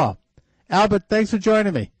Constitutional Law. Albert, thanks for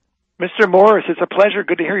joining me. Mr. Morris, it's a pleasure.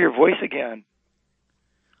 Good to hear your voice again.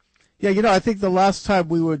 Yeah, I think the last time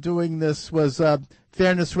we were doing this was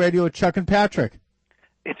Fairness Radio with Chuck and Patrick.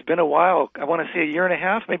 It's been a while. I want to say a year and a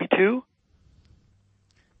half, maybe 2.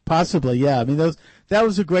 Possibly, yeah. I mean, that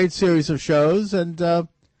was a great series of shows, and I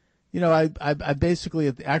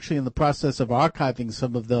basically actually in the process of archiving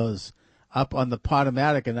some of those up on the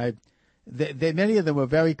Podomatic, and many of them were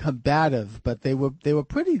very combative, but they were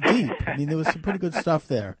pretty deep. I mean, there was some pretty good stuff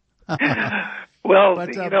there. Well, but,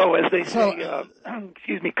 as they say,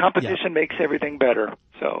 competition makes everything better.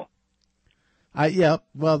 So.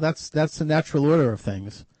 Well, that's the natural order of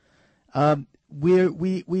things.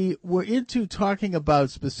 We're into talking about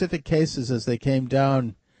specific cases as they came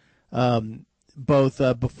down, both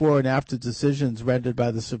before and after decisions rendered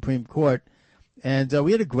by the Supreme Court, and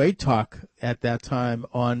we had a great talk at that time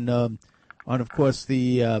on of course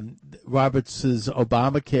the Roberts'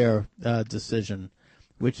 Obamacare decision,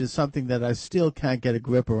 which is something that I still can't get a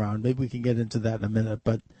grip around. Maybe we can get into that in a minute,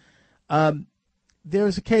 but.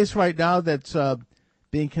 There's a case right now that's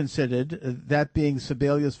being considered, that being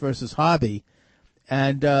Sebelius versus Hobby,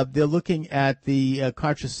 and they're looking at the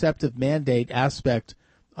contraceptive mandate aspect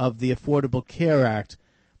of the Affordable Care Act.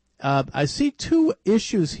 I see 2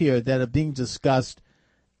 issues here that are being discussed,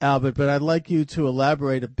 Albert, but I'd like you to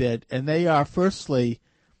elaborate a bit, and they are, firstly,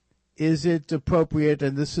 is it appropriate,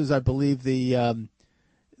 and this is, I believe,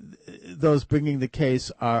 those bringing the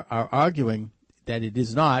case are arguing that it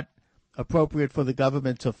is not, appropriate for the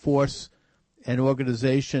government to force an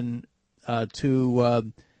organization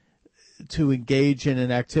to engage in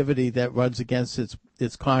an activity that runs against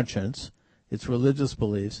its conscience, its religious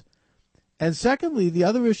beliefs. And secondly, the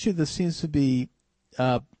other issue that seems to be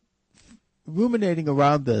ruminating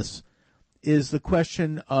around this is the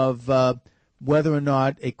question of whether or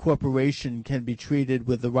not a corporation can be treated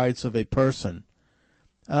with the rights of a person.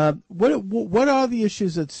 What are the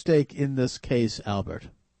issues at stake in this case, Albert?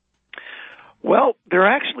 Well, there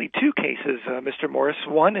are actually 2 cases, Mr. Morris.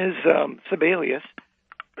 One is Sebelius,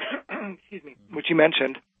 excuse me, which you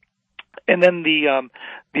mentioned, and then the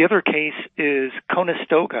other case is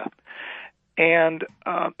Conestoga. And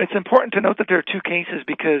it's important to note that there are 2 cases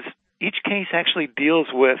because each case actually deals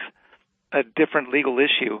with a different legal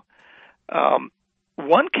issue.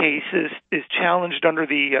 one case is challenged under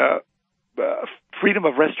the Freedom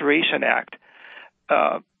of Restoration Act.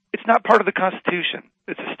 It's not part of the Constitution.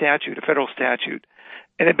 It's a statute, a federal statute.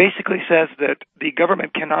 And it basically says that the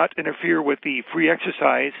government cannot interfere with the free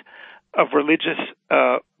exercise of religious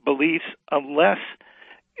beliefs unless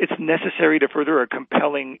it's necessary to further a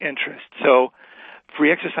compelling interest. So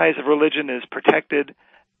free exercise of religion is protected,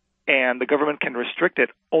 and the government can restrict it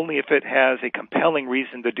only if it has a compelling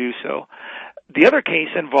reason to do so. The other case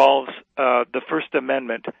involves the First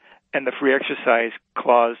Amendment and the free exercise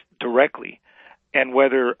clause directly, and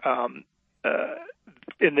whether,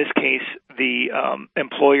 in this case, the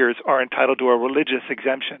employers are entitled to a religious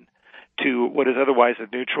exemption to what is otherwise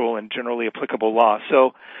a neutral and generally applicable law.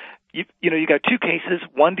 So, you got two cases.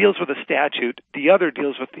 One deals with a statute. The other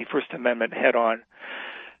deals with the First Amendment head-on.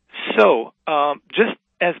 So, just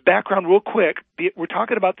as background real quick, we're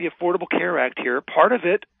talking about the Affordable Care Act here. Part of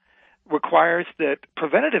it requires that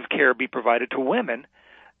preventative care be provided to women.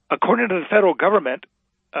 According to the federal government,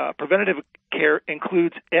 preventative care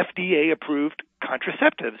includes FDA-approved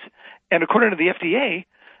contraceptives. And according to the FDA,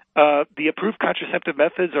 the approved contraceptive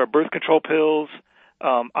methods are birth control pills,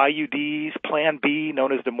 IUDs, Plan B,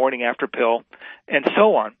 known as the morning after pill, and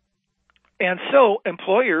so on. And so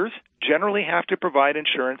employers generally have to provide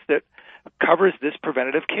insurance that covers this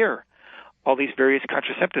preventative care, all these various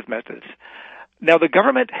contraceptive methods. Now, the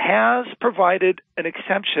government has provided an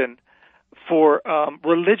exemption for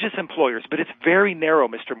religious employers, but it's very narrow,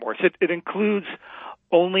 Mr. Morse. It includes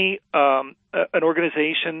only an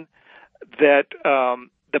organization that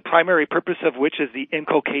the primary purpose of which is the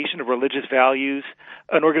inculcation of religious values,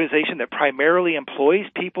 an organization that primarily employs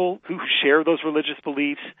people who share those religious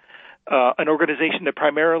beliefs, an organization that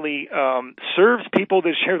primarily serves people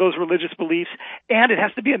that share those religious beliefs, and it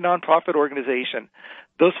has to be a nonprofit organization.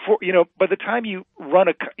 Those four, by the time you run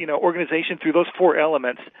a organization through those four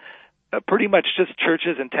elements, pretty much just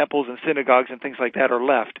churches and temples and synagogues and things like that are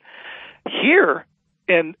left. Here,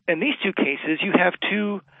 in these two cases, you have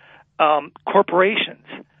two corporations.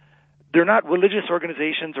 They're not religious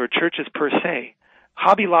organizations or churches per se.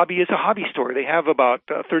 Hobby Lobby is a hobby store. They have about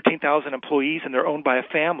 13,000 employees, and they're owned by a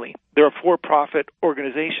family. They're a for-profit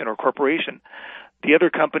organization or corporation. The other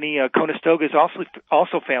company, Conestoga, is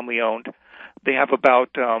also family-owned. They have about,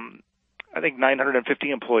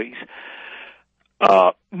 950 employees.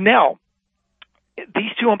 Now,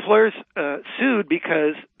 these two employers sued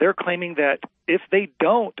because they're claiming that if they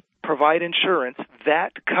don't provide insurance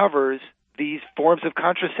that covers these forms of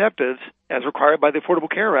contraceptives as required by the Affordable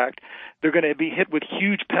Care Act, they're going to be hit with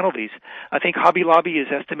huge penalties. I think Hobby Lobby is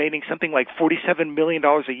estimating something like $47 million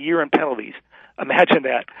a year in penalties. Imagine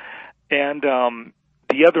that. And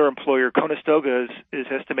the other employer, Conestoga, is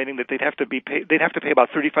estimating that they'd have to pay about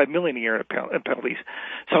 $35 million a year in penalties.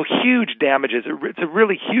 So huge damages. It's a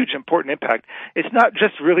really huge, important impact. It's not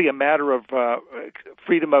just really a matter of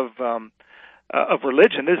freedom of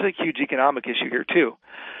religion. There's a huge economic issue here too.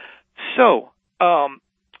 So, I'll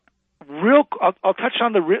touch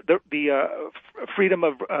on the Freedom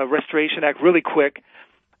of Restoration Act really quick.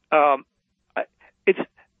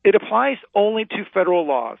 It applies only to federal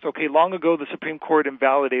laws. Okay, long ago the Supreme Court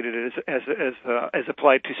invalidated it as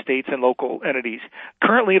applied to states and local entities.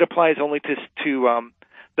 Currently, it applies only to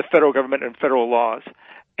the federal government and federal laws.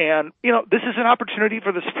 And this is an opportunity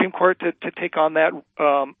for the Supreme Court to take on that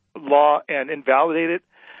law and invalidate it.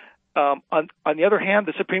 On the other hand,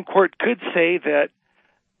 the Supreme Court could say that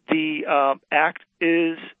the act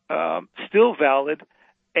is still valid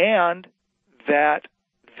and that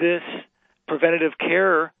this preventative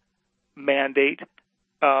care mandate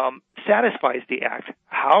satisfies the act.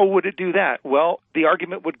 How would it do that? Well, the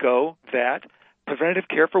argument would go that preventative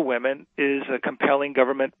care for women is a compelling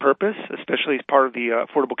government purpose, especially as part of the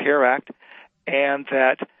Affordable Care Act, and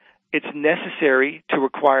that it's necessary to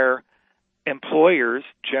require employers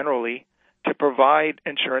generally to provide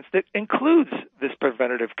insurance that includes this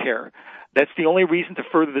preventative care. That's the only reason to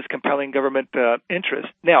further this compelling government interest.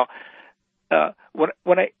 Now,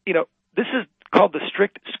 this is called the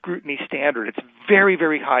strict scrutiny standard. It's very,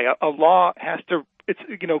 very high. A law has to,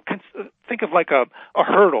 think of like a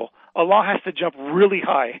hurdle. A law has to jump really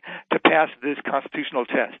high to pass this constitutional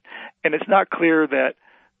test. And it's not clear that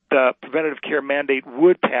the preventative care mandate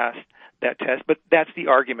would pass that test, but that's the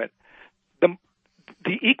argument.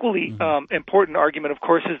 The equally important argument, of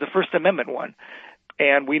course, is the First Amendment one.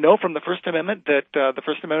 And we know from the First Amendment that the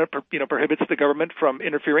First Amendment prohibits the government from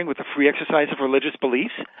interfering with the free exercise of religious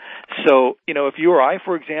beliefs. So, if you or I,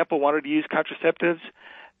 for example, wanted to use contraceptives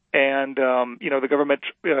and, the government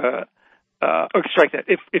strike that.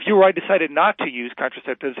 If you or I decided not to use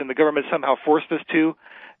contraceptives and the government somehow forced us to,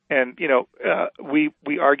 and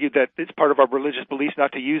we argued that it's part of our religious beliefs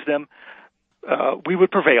not to use them, we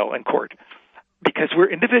would prevail in court because we're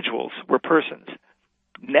individuals, we're persons.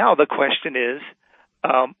 Now the question is,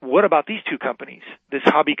 what about these two companies, this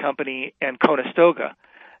hobby company and Conestoga?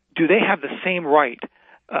 Do they have the same right,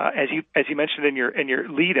 as you mentioned in your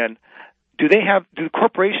lead-in? Do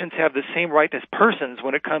corporations have the same right as persons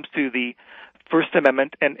when it comes to the First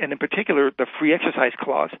Amendment and in particular the Free Exercise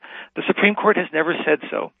Clause? The Supreme Court has never said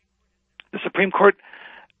so. The Supreme Court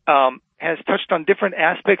has touched on different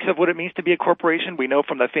aspects of what it means to be a corporation. We know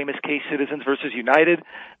from the famous case Citizens versus United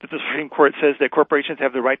that the Supreme Court says that corporations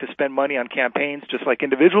have the right to spend money on campaigns just like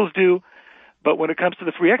individuals do. But when it comes to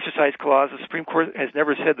the Free Exercise Clause, the Supreme Court has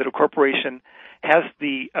never said that a corporation has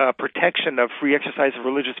the protection of free exercise of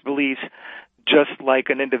religious beliefs just like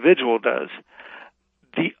an individual does.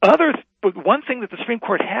 One thing that the Supreme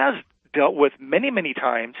Court has dealt with many, many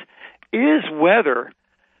times is whether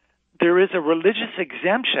there is a religious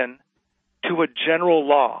exemption to a general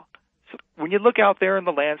law. So when you look out there in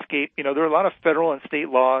the landscape, there are a lot of federal and state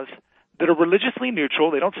laws that are religiously neutral.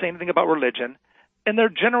 They don't say anything about religion, and they're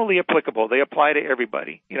generally applicable. They apply to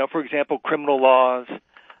everybody. For example, criminal laws,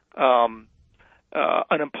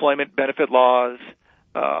 unemployment benefit laws.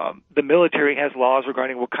 The military has laws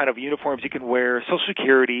regarding what kind of uniforms you can wear, Social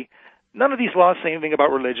Security. None of these laws say anything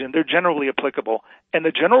about religion. They're generally applicable. And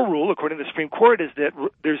the general rule, according to the Supreme Court, is that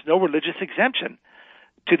there's no religious exemption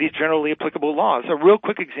to these generally applicable laws. A real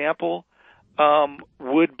quick example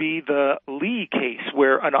would be the Lee case,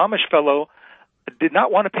 where an Amish fellow did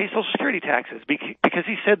not want to pay Social Security taxes because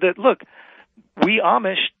he said that, look, we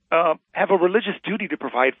Amish have a religious duty to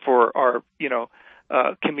provide for our,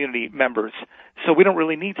 community members, so we don't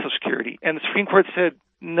really need Social Security. And the Supreme Court said,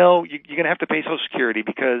 no, you're going to have to pay Social Security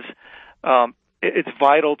because it's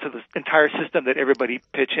vital to the entire system that everybody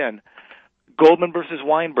pitch in. Goldman versus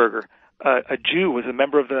Weinberger, a Jew was a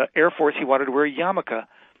member of the Air Force. He wanted to wear a yarmulke,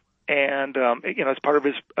 and as part of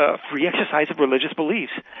his free exercise of religious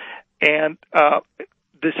beliefs. And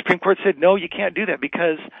the Supreme Court said, no, you can't do that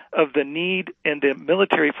because of the need in the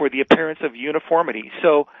military for the appearance of uniformity.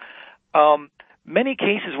 So many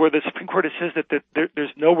cases where the Supreme Court says that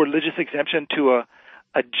there's no religious exemption to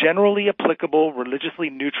a generally applicable, religiously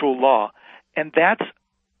neutral law. And that's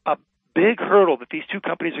a big hurdle that these two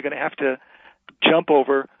companies are going to have to jump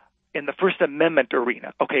over in the First Amendment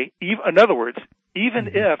arena. Okay, in other words, even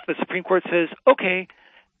if the Supreme Court says, okay,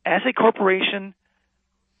 as a corporation,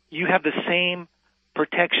 you have the same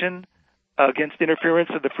protection against interference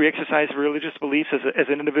of the free exercise of religious beliefs as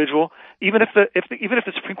an individual, even if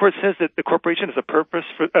the Supreme Court says that the corporation is a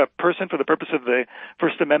person for the purpose of the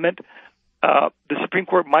First Amendment, the Supreme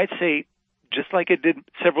Court might say, just like it did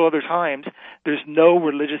several other times, there's no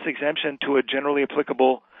religious exemption to a generally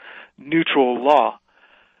applicable neutral law.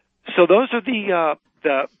 So those are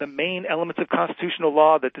the main elements of constitutional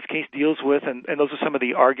law that this case deals with, and those are some of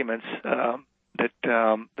the arguments that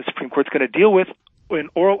the Supreme Court's going to deal with in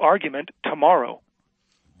oral argument tomorrow.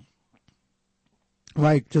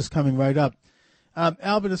 Right, just coming right up.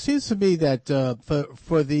 Albert, it seems to me that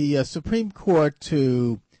for the Supreme Court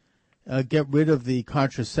to get rid of the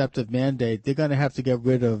contraceptive mandate, they're going to have to get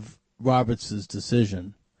rid of Roberts'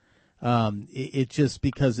 decision. It just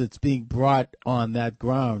because it's being brought on that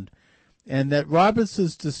ground. And that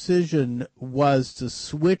Roberts' decision was to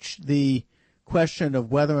switch the question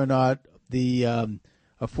of whether or not the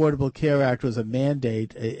Affordable Care Act was a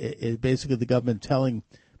mandate, basically the government telling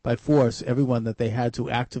by force everyone that they had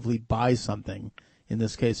to actively buy something, in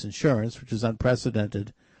this case insurance, which is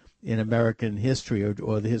unprecedented in American history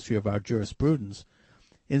or the history of our jurisprudence.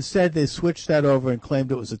 Instead, they switched that over and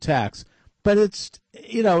claimed it was a tax. But it's,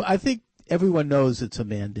 I think everyone knows it's a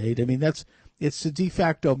mandate. I mean, it's a de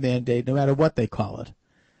facto mandate no matter what they call it.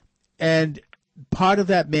 And part of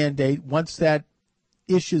that mandate, once that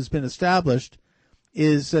issue's been established,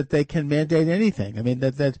 is that they can mandate anything. I mean,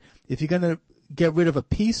 that if you're going to get rid of a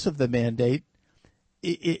piece of the mandate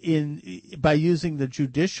by using the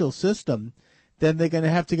judicial system, then they're going to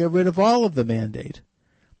have to get rid of all of the mandate.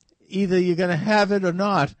 Either you're going to have it or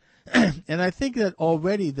not. And I think that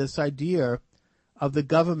already this idea of the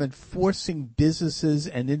government forcing businesses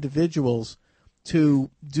and individuals to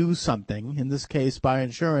do something, in this case buy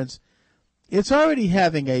insurance, it's already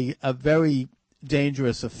having a very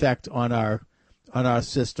dangerous effect on our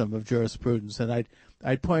system of jurisprudence. And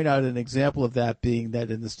I'd point out an example of that being that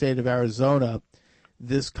in the state of Arizona,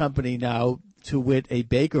 this company now, to wit a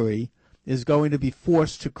bakery, is going to be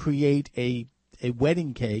forced to create a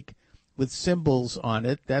wedding cake with symbols on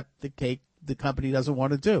it that the company doesn't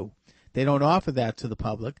want to do. They don't offer that to the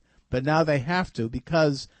public, but now they have to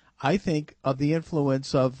because I think, of the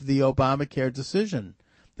influence of the Obamacare decision.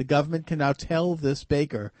 The government can now tell this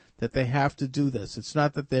baker that they have to do this. It's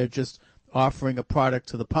not that they're just offering a product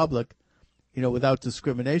to the public, without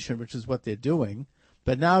discrimination, which is what they're doing.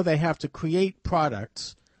 But now they have to create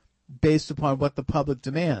products based upon what the public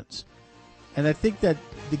demands. And I think that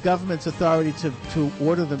the government's authority to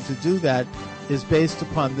order them to do that is based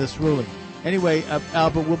upon this ruling. Anyway,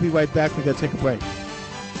 Albert, we'll be right back. We've got to take a break.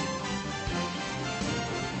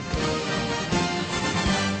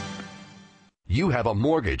 You have a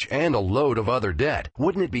mortgage and a load of other debt.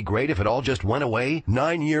 Wouldn't it be great if it all just went away?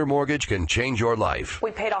 9-year mortgage can change your life.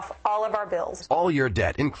 We paid off all of our bills. All your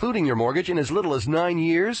debt, including your mortgage, in as little as 9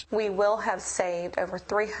 years? We will have saved over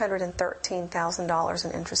 $313,000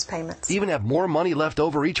 in interest payments. Even have more money left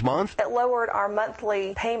over each month? It lowered our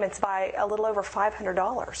monthly payments by a little over $500.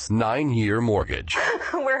 9-year mortgage.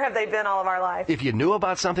 Where have they been all of our life? If you knew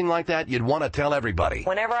about something like that, you'd want to tell everybody.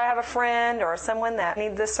 Whenever I have a friend or someone that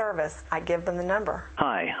needs this service, I give them the number.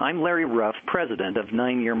 Hi, I'm Larry Ruff, president of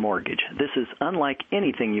 9-Year Mortgage. This is unlike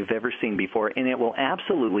anything you've ever seen before, and it will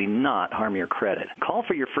absolutely not harm your credit. Call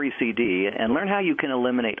for your free CD and learn how you can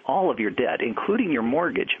eliminate all of your debt, including your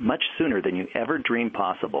mortgage, much sooner than you ever dreamed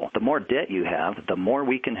possible. The more debt you have, the more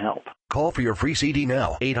we can help. Call for your free CD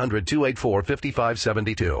now,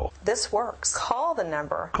 800-284-5572. This works. Call the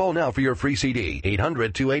number. Call now for your free CD,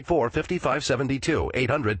 800-284-5572,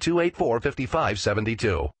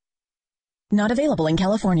 800-284-5572. Not available in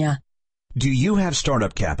California. Do you have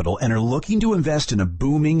startup capital and are looking to invest in a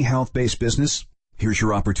booming health-based business? Here's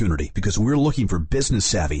your opportunity, because we're looking for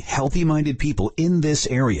business-savvy, healthy-minded people in this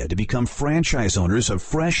area to become franchise owners of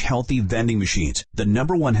Fresh Healthy Vending Machines, the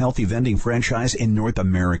 #1 healthy vending franchise in North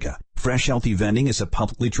America. Fresh Healthy Vending is a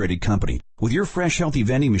publicly traded company. With your Fresh Healthy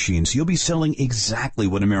Vending Machines, you'll be selling exactly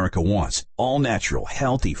what America wants: all natural,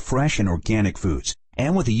 healthy, fresh, and organic foods.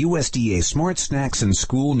 And with the USDA Smart Snacks and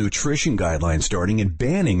School Nutrition Guidelines starting and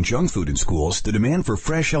banning junk food in schools, the demand for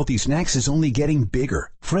fresh, healthy snacks is only getting bigger.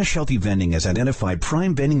 Fresh Healthy Vending has identified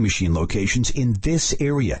prime vending machine locations in this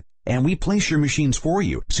area, and we place your machines for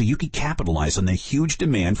you so you can capitalize on the huge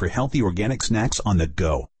demand for healthy organic snacks on the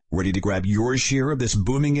go. Ready to grab your share of this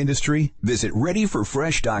booming industry? Visit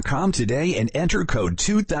ReadyForFresh.com today and enter code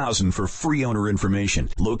 2000 for free owner information.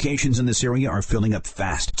 Locations in this area are filling up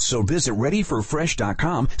fast, so visit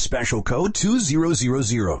ReadyForFresh.com, special code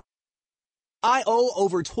 2000. I owe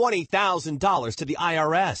over $20,000 to the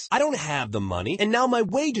IRS. I don't have the money, and now my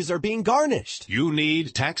wages are being garnished. You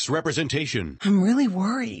need tax representation. I'm really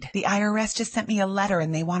worried. The IRS just sent me a letter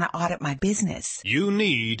and they want to audit my business. You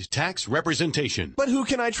need tax representation. But who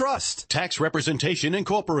can I trust? Tax Representation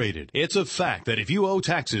Incorporated. It's a fact that if you owe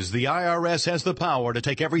taxes, the IRS has the power to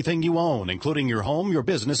take everything you own, including your home, your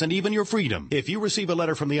business, and even your freedom. If you receive a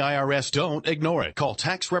letter from the IRS, don't ignore it. Call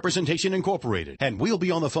Tax Representation Incorporated, and we'll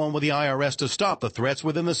be on the phone with the IRS to stop the threats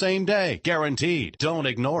within the same day. Guaranteed. Don't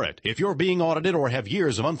ignore it. If you're being audited or have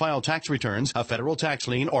years of unfiled tax returns, a federal tax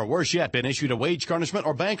lien, or worse yet, been issued a wage garnishment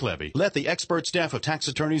or bank levy, let the expert staff of tax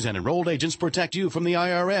attorneys and enrolled agents protect you from the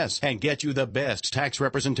IRS and get you the best tax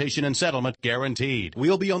representation and settlement guaranteed.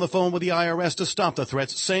 We'll be on the phone with the IRS to stop the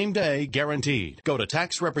threats same day, guaranteed. Go to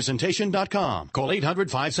taxrepresentation.com. Call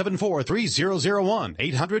 800-574-3001.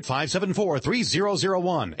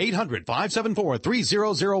 800-574-3001.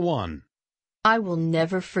 800-574-3001. I will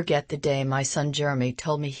never forget the day my son Jeremy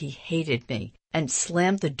told me he hated me and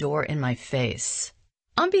slammed the door in my face.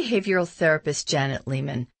 I'm behavioral therapist Janet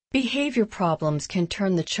Lehman. Behavior problems can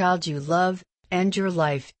turn the child you love and your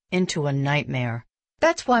life into a nightmare.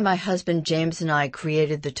 That's why my husband James and I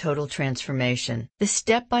created the Total Transformation, the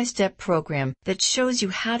step-by-step program that shows you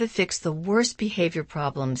how to fix the worst behavior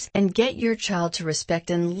problems and get your child to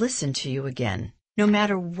respect and listen to you again. No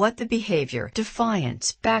matter what the behavior,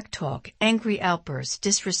 defiance, backtalk, angry outbursts,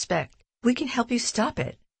 disrespect, we can help you stop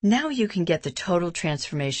it. Now you can get the Total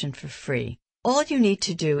Transformation for free. All you need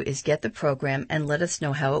to do is get the program and let us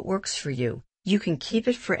know how it works for you. You can keep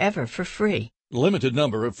it forever for free. Limited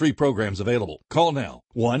number of free programs available. Call now.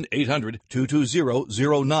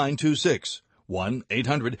 1-800-220-0926.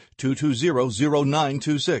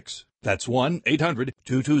 1-800-220-0926. That's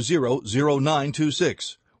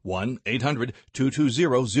 1-800-220-0926.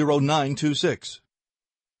 1-800-220-0926.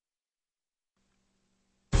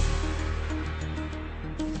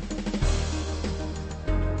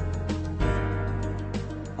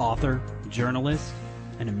 Author, journalist,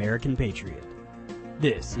 and American patriot.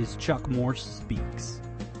 This is Chuck Morse Speaks.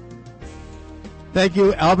 Thank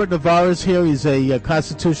you. Albert Navarra is here. He's a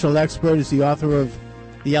constitutional expert. He's the author of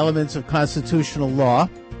The Elements of Constitutional Law.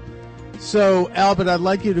 So, Albert, I'd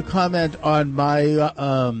like you to comment on my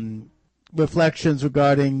reflections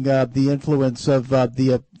regarding the influence of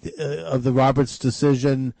the Roberts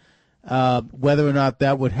decision, whether or not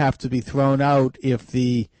that would have to be thrown out if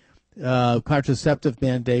the contraceptive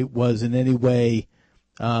mandate was in any way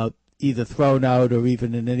either thrown out or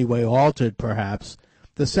even in any way altered, perhaps.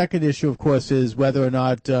 The second issue, of course, is whether or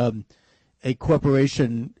not a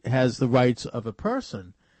corporation has the rights of a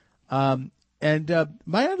person. And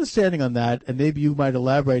my understanding on that, and maybe you might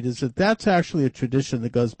elaborate, is that that's actually a tradition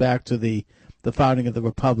that goes back to the founding of the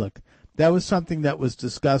Republic. That was something that was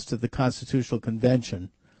discussed at the Constitutional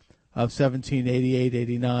Convention of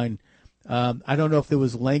 1788-89. I don't know if there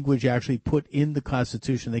was language actually put in the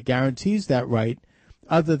Constitution that guarantees that right,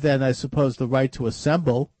 other than, I suppose, the right to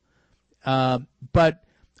assemble. But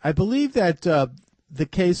I believe that the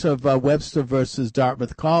case of Webster versus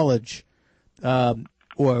Dartmouth College,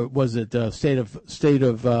 or was it state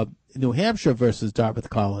of New Hampshire versus Dartmouth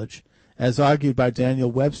College, as argued by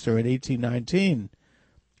Daniel Webster in 1819,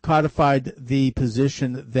 codified the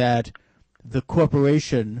position that the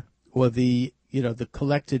corporation or the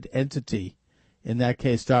collected entity, in that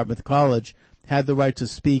case Dartmouth College, had the right to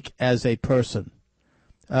speak as a person.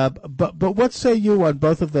 But what say you on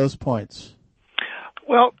both of those points?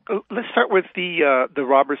 Well, let's start with the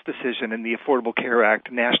Roberts decision in the Affordable Care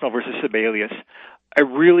Act, National versus Sebelius. A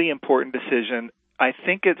really important decision. I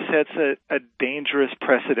think it sets a dangerous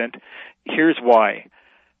precedent. Here's why.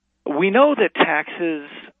 We know that taxes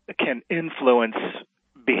can influence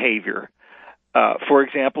behavior. For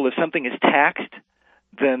example, if something is taxed,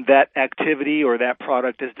 then that activity or that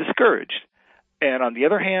product is discouraged. And on the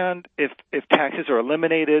other hand, if taxes are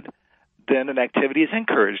eliminated, then an activity is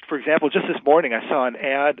encouraged. For example, just this morning I saw an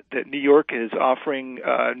ad that New York is offering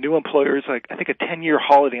new employers, I think a 10-year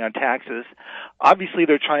holiday on taxes. Obviously,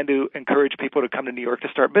 they're trying to encourage people to come to New York to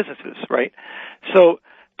start businesses, right? So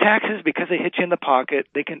taxes, because they hit you in the pocket,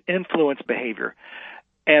 they can influence behavior.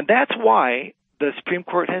 And that's why the Supreme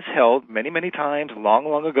Court has held many, many times, long,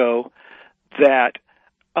 long ago, that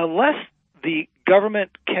unless the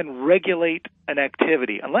government can regulate an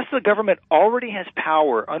activity, unless the government already has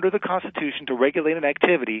power under the Constitution to regulate an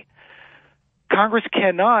activity, Congress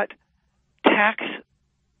cannot tax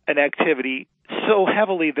an activity so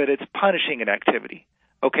heavily that it's punishing an activity.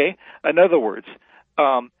 Okay? In other words,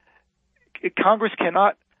 Congress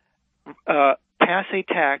cannot pass a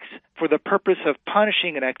tax for the purpose of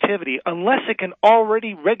punishing an activity unless it can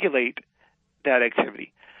already regulate that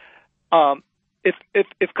activity.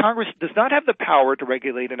 If Congress does not have the power to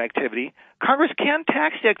regulate an activity, Congress can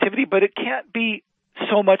tax the activity, but it can't be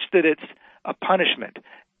so much that it's a punishment.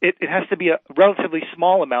 It has to be a relatively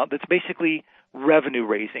small amount that's basically revenue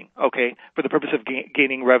raising, okay, for the purpose of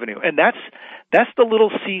gaining revenue. And that's the little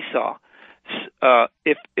seesaw.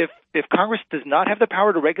 If Congress does not have the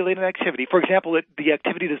power to regulate an activity, for example, the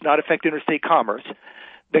activity does not affect interstate commerce,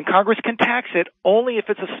 then Congress can tax it only if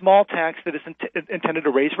it's a small tax that is intended to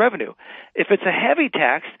raise revenue. If it's a heavy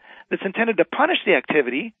tax that's intended to punish the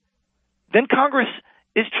activity, then Congress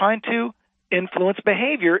is trying to influence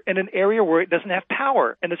behavior in an area where it doesn't have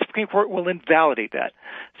power, and the Supreme Court will invalidate that.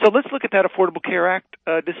 So let's look at that Affordable Care Act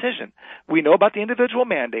decision. We know about the individual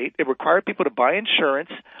mandate. It required people to buy insurance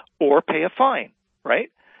or pay a fine,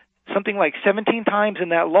 right? Something like 17 times in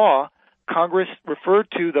that law, Congress referred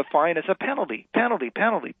to the fine as a penalty,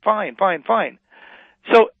 fine.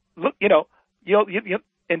 So, look,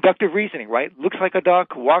 inductive reasoning, right? Looks like a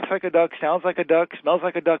duck, walks like a duck, sounds like a duck, smells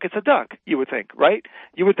like a duck. It's a duck, you would think, right?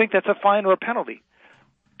 You would think that's a fine or a penalty.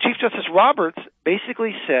 Chief Justice Roberts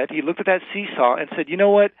basically said, he looked at that seesaw and said, you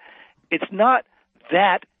know what? It's not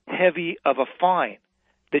that heavy of a fine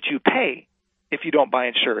that you pay if you don't buy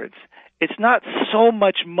insurance. It's not so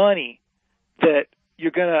much money that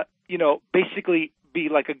you're going to, basically be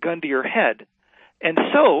like a gun to your head. And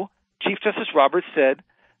so Chief Justice Roberts said,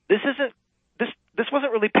 this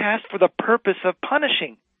wasn't really passed for the purpose of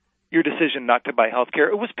punishing your decision not to buy health care.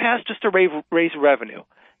 It was passed just to raise revenue.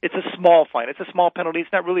 It's a small fine. It's a small penalty.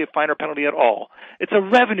 It's not really a fine or penalty at all. It's a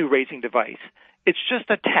revenue-raising device. It's just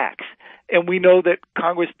a tax. And we know that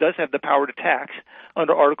Congress does have the power to tax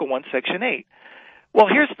under Article 1, Section 8. Well,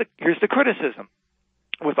 here's the criticism,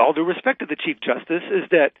 with all due respect to the Chief Justice, is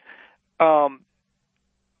that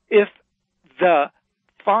if the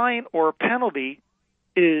fine or penalty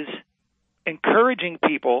is encouraging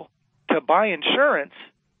people to buy insurance,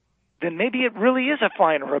 then maybe it really is a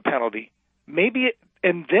fine or a penalty.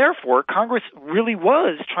 And therefore, Congress really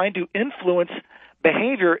was trying to influence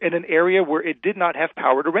behavior in an area where it did not have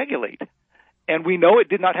power to regulate. And we know it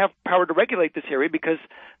did not have power to regulate this area because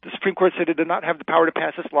the Supreme Court said it did not have the power to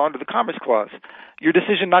pass this law under the Commerce Clause. Your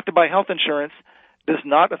decision not to buy health insurance does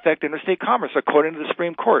not affect interstate commerce, according to the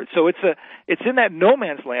Supreme Court. So it's in that no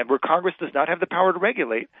man's land where Congress does not have the power to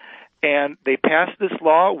regulate. And they passed this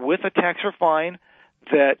law with a tax or fine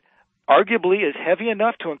that arguably is heavy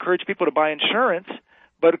enough to encourage people to buy insurance,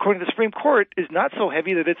 but according to the Supreme Court is not so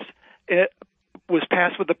heavy that it was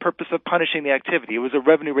passed with the purpose of punishing the activity. It was a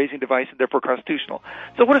revenue-raising device and therefore constitutional.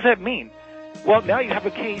 So what does that mean? Well, now you have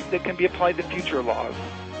a case that can be applied to future laws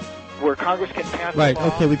where Congress can pass Right, a law.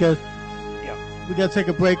 okay, we got to take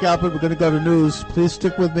a break, Albert. We're going to go to news. Please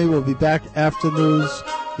stick with me. We'll be back after news.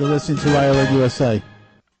 You're listening to IRN USA.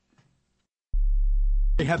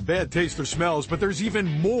 They have bad taste or smells, but there's even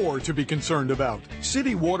more to be concerned about.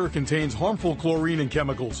 City water contains harmful chlorine and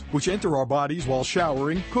chemicals, which enter our bodies while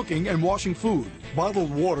showering, cooking, and washing food.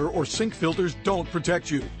 Bottled water or sink filters don't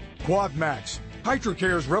protect you. Quad Max,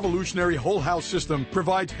 Hydrocare's revolutionary whole house system,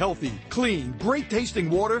 provides healthy, clean, great-tasting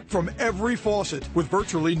water from every faucet with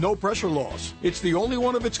virtually no pressure loss. It's the only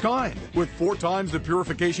one of its kind, with 4 times the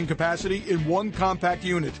purification capacity in one compact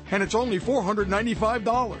unit, and it's only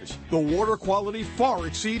 $495. The water quality far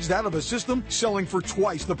exceeds that of a system selling for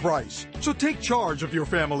twice the price. So take charge of your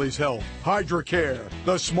family's health. Hydrocare,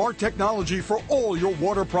 the smart technology for all your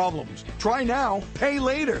water problems. Try now, pay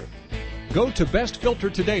later. Go to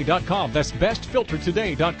bestfiltertoday.com. That's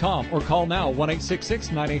bestfiltertoday.com, or call now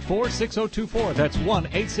 1-866-984-6024. That's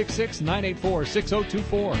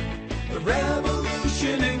 1-866-984-6024. The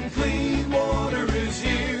revolution in clean water is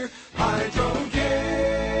here. Hydrocare.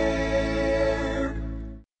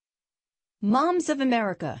 Moms of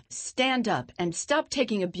America, stand up and stop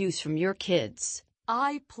taking abuse from your kids.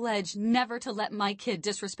 I pledge never to let my kid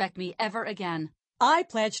disrespect me ever again. I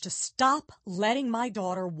pledge to stop letting my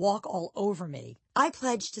daughter walk all over me. I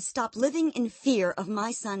pledge to stop living in fear of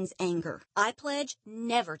my son's anger. I pledge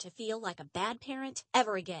never to feel like a bad parent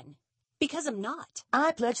ever again. Because I'm not.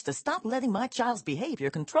 I pledge to stop letting my child's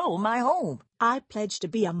behavior control my home. I pledge to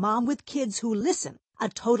be a mom with kids who listen, a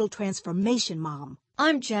total transformation mom.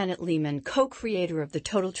 I'm Janet Lehman, co-creator of the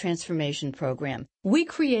Total Transformation Program. We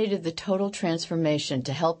created the Total Transformation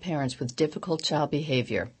to help parents with difficult child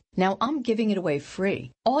behavior. Now, I'm giving it away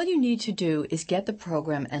free. All you need to do is get the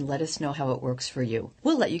program and let us know how it works for you.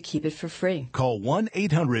 We'll let you keep it for free. Call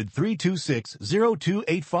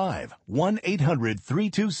 1-800-326-0285.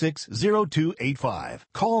 1-800-326-0285.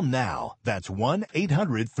 Call now. That's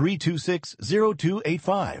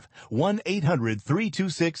 1-800-326-0285.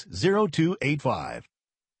 1-800-326-0285.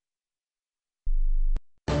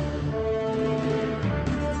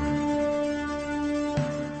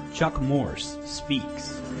 Chuck Morse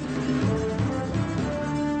speaks.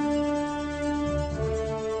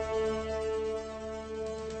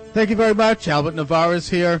 Thank you very much. Albert Navarra is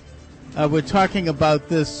here. We're talking about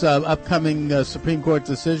this upcoming Supreme Court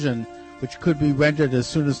decision, which could be rendered as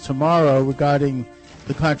soon as tomorrow, regarding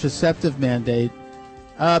the contraceptive mandate.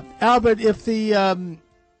 Albert, if the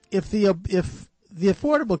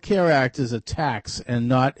Affordable Care Act is a tax and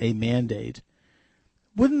not a mandate,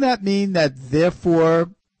 wouldn't that mean that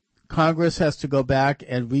therefore Congress has to go back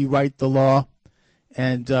and rewrite the law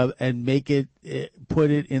and make it,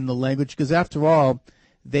 put it in the language? Because after all,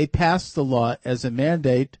 they passed the law as a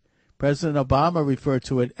mandate. President Obama referred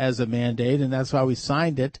to it as a mandate, and that's why we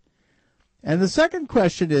signed it. And the second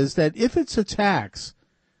question is that if it's a tax,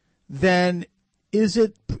 then is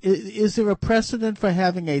there a precedent for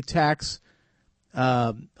having a tax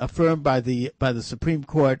affirmed by the Supreme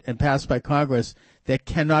Court and passed by Congress that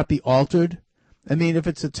cannot be altered? I mean, if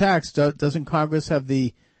it's a tax, doesn't Congress have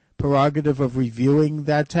the prerogative of reviewing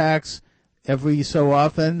that tax every so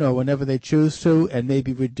often or whenever they choose to, and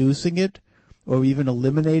maybe reducing it or even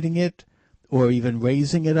eliminating it or even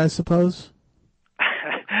raising it, I suppose?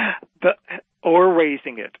 Or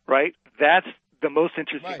raising it, right? That's the most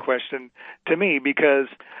interesting question to me, because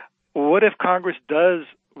what if Congress does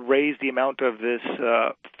raise the amount of this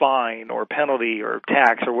fine or penalty or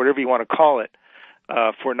tax or whatever you want to call it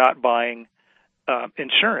for not buying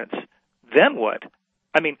insurance? Then what?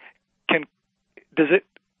 I mean, does it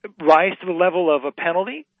rise to the level of a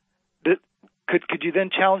penalty? Could you then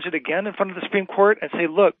challenge it again in front of the Supreme Court and say,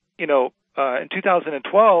 look, in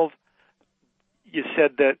 2012, you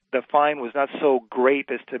said that the fine was not so great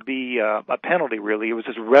as to be a penalty, really. It was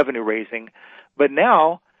just revenue raising. But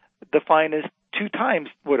now the fine is 2 times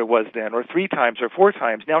what it was then, or 3 times or 4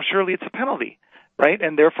 times. Now surely it's a penalty, right?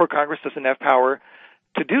 And therefore Congress doesn't have power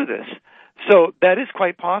to do this. So that is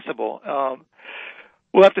quite possible.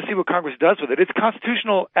 We'll have to see what Congress does with it. It's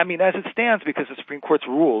constitutional, I mean, as it stands, because the Supreme Court's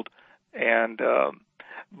ruled. And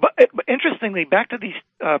but interestingly, back to these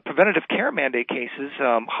preventative care mandate cases,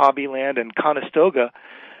 Hobbyland and Conestoga,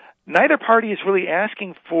 neither party is really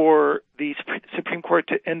asking for the Supreme Court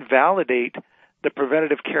to invalidate the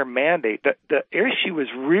preventative care mandate. The issue is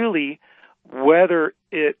really whether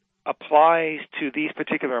it applies to these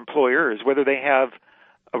particular employers, whether they have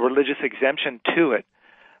a religious exemption to it.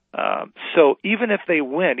 So even if they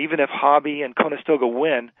win, even if Hobby and Conestoga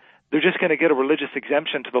win, they're just going to get a religious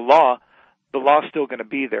exemption to the law. The law's still going to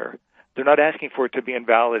be there. They're not asking for it to be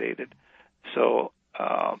invalidated. So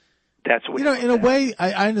that's what in a way,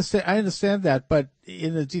 I understand that, but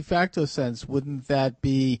in a de facto sense, wouldn't that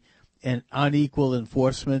be an unequal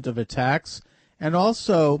enforcement of a tax? And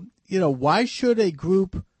also, why should a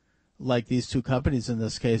group like these two companies in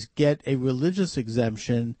this case get a religious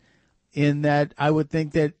exemption? In that, I would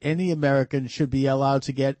think that any American should be allowed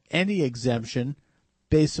to get any exemption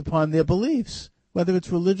based upon their beliefs, whether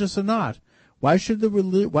it's religious or not. Why should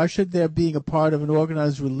their being a part of an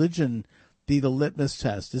organized religion be the litmus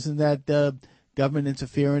test? Isn't that government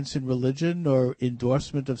interference in religion or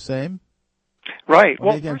endorsement of same? Right.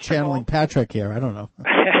 Or maybe I'm channeling Patrick here. I don't know.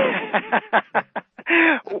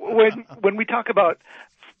 When we talk about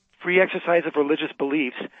free exercise of religious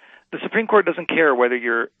beliefs, the Supreme Court doesn't care whether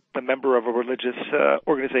you're a member of a religious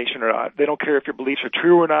organization or not. They don't care if your beliefs are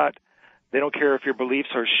true or not. They don't care if your beliefs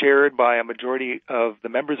are shared by a majority of the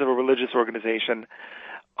members of a religious organization.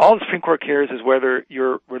 All the Supreme Court cares is whether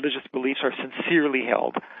your religious beliefs are sincerely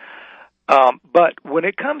held. But when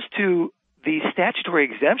it comes to the statutory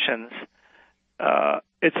exemptions,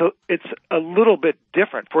 it's a little bit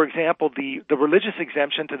different. For example, the religious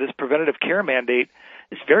exemption to this preventative care mandate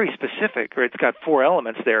is very specific, or it's got 4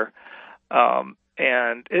 elements there.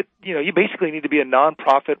 And you basically need to be a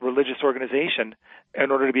nonprofit religious organization in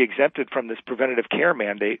order to be exempted from this preventative care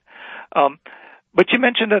mandate. But you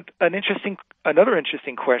mentioned another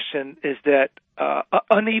interesting question is that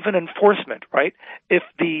uneven enforcement, right? If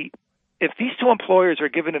these two employers are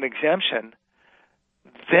given an exemption,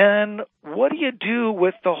 then what do you do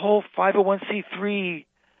with the whole 501c3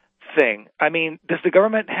 thing? I mean, does the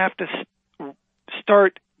government have to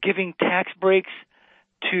start giving tax breaks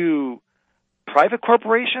to private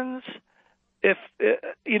corporations if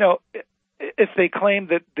they claim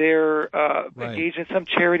that they're engaged in some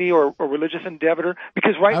charity or religious endeavor?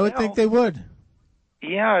 Because I would think they would.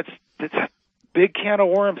 Yeah, it's a big can of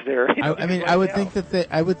worms there. I would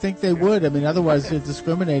think they would. I mean, otherwise they're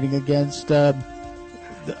discriminating against a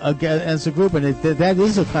group, and that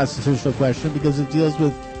is a constitutional question because it deals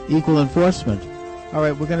with equal enforcement. All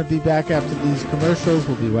right, we're going to be back after these commercials.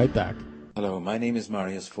 We'll be right back. Hello, my name is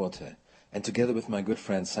Marius Forte, and together with my good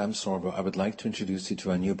friend Sam Sorbo, I would like to introduce you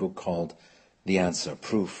to a new book called The Answer,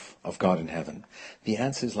 Proof of God in Heaven. The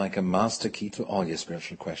answer is like a master key to all your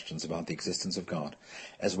spiritual questions about the existence of God,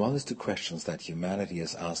 as well as to questions that humanity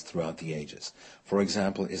has asked throughout the ages. For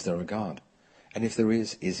example, is there a God? And if there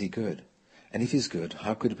is he good? And if he's good,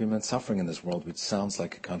 how could it be meant suffering in this world, which sounds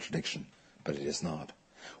like a contradiction, but it is not?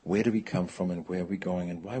 Where do we come from and where are we going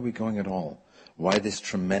and why are we going at all? Why this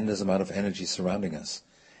tremendous amount of energy surrounding us?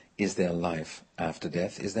 Is there life after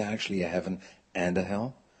death? Is there actually a heaven and a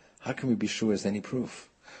hell? How can we be sure as any proof?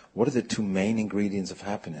 What are the 2 main ingredients of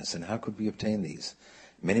happiness and how could we obtain these?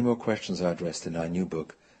 Many more questions are addressed in our new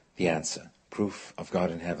book, The Answer, Proof of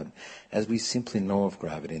God in Heaven. As we simply know of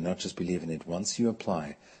gravity and not just believe in it, once you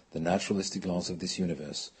apply the naturalistic laws of this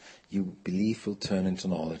universe, you belief will turn into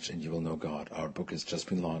knowledge and you will know God. Our book has just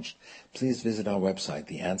been launched. Please visit our website,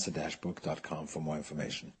 theanswer-book.com, for more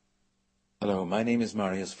information. Hello, my name is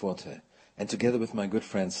Marius Forte, and together with my good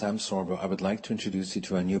friend Sam Sorbo, I would like to introduce you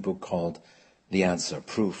to a new book called The Answer,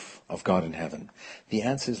 Proof of God in Heaven. The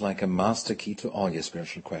answer is like a master key to all your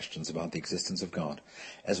spiritual questions about the existence of God,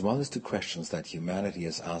 as well as to questions that humanity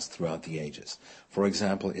has asked throughout the ages. For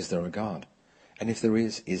example, is there a God? And if there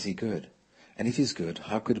is he good? And if he's good,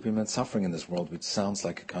 how could it be meant suffering in this world, which sounds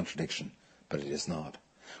like a contradiction, but it is not?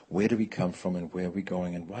 Where do we come from and where are we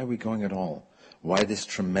going and why are we going at all? Why this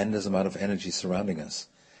tremendous amount of energy surrounding us?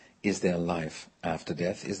 Is there life after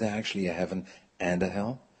death? Is there actually a heaven and a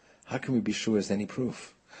hell? How can we be sure as any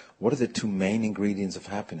proof? What are the 2 main ingredients of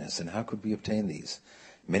happiness and how could we obtain these?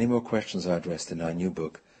 Many more questions are addressed in our new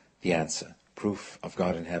book, The Answer, Proof of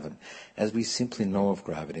God in Heaven. As we simply know of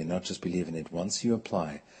gravity and not just believe in it, once you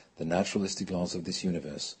apply the naturalistic laws of this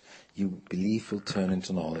universe, you belief will turn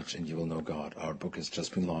into knowledge and you will know God. Our book has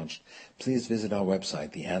just been launched. Please visit our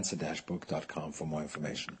website, theanswer-book.com, for more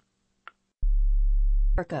information.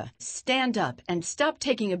 America, stand up and stop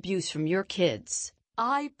taking abuse from your kids.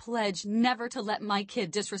 I pledge never to let my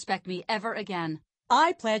kid disrespect me ever again.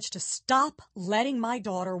 I pledge to stop letting my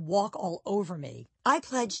daughter walk all over me. I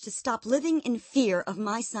pledge to stop living in fear of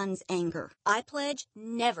my son's anger. I pledge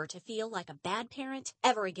never to feel like a bad parent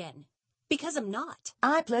ever again. Because I'm not.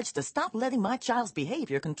 I pledge to stop letting my child's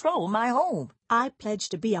behavior control my home. I pledge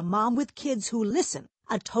to be a mom with kids who listen,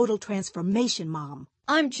 a total transformation mom.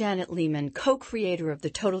 I'm Janet Lehman, co-creator of the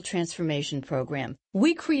Total Transformation Program.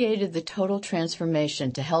 We created the Total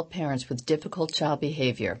Transformation to help parents with difficult child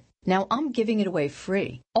behavior. Now I'm giving it away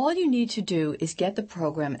free. All you need to do is get the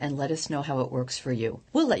program and let us know how it works for you.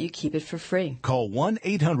 We'll let you keep it for free. Call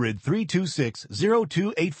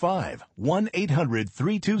 1-800-326-0285.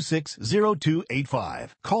 1-800-326-0285.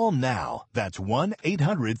 Call now. That's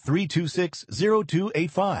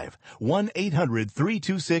 1-800-326-0285.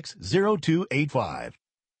 1-800-326-0285.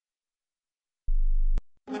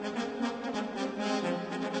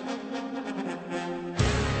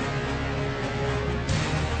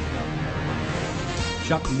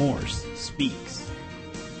 Chuck Morse speaks.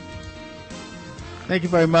 Thank you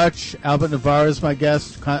very much. Albert Navarra is my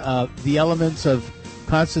guest. The Elements of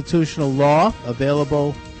Constitutional Law,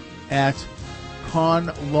 available at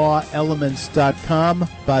conlawelements.com.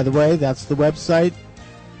 By the way, that's the website.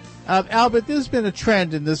 Albert, there's been a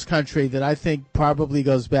trend in this country that I think probably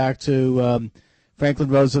goes back to Franklin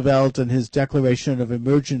Roosevelt and his declaration of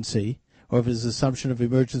emergency, or of his assumption of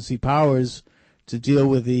emergency powers to deal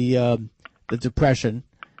with the Depression.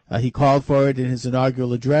 He called for it in his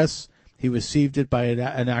inaugural address. He received it by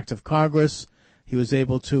an act of Congress. He was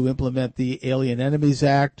able to implement the Alien Enemies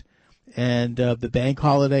Act and the bank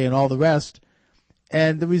holiday and all the rest.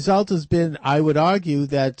 And the result has been, I would argue,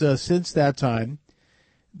 that since that time,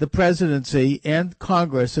 the presidency and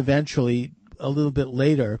Congress eventually, a little bit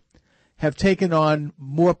later, have taken on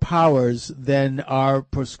more powers than are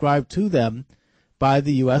prescribed to them by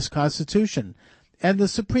the U.S. Constitution. And the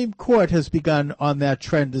Supreme Court has begun on that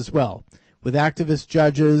trend as well, with activist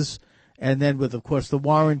judges and then with, of course, the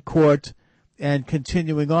Warren Court and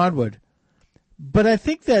continuing onward. But I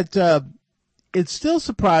think that it still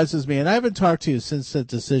surprises me, and I haven't talked to you since that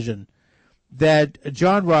decision, that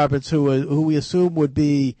John Roberts, who we assume would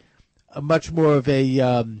be a much more of a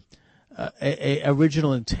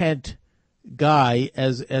original intent guy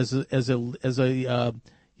as a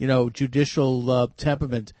judicial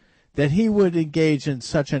temperament, that he would engage in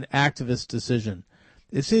such an activist decision.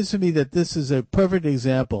 It seems to me that this is a perfect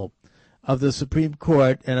example of the Supreme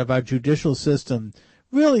Court and of our judicial system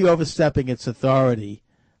really overstepping its authority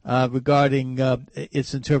regarding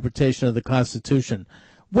its interpretation of the Constitution.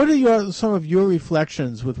 What are some of your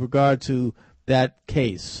reflections with regard to that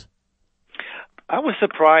case? I was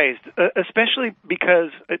surprised, especially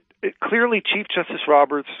because clearly Chief Justice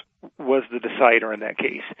Roberts was the decider in that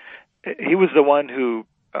case. He was the one who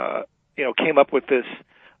came up with this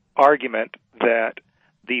argument that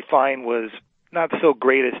the fine was not so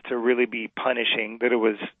great as to really be punishing, that it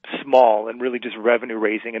was small and really just revenue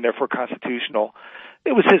raising and therefore constitutional.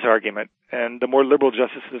 It was his argument, and the more liberal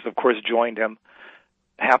justices, of course, joined him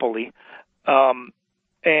happily. And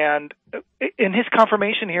in his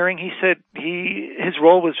confirmation hearing, he said his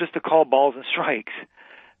role was just to call balls and strikes.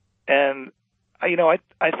 And I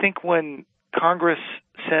think when Congress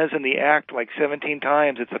says in the act like 17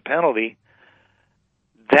 times it's a penalty,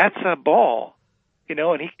 that's a ball,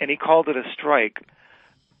 and he called it a strike,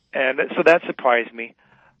 and so that surprised me.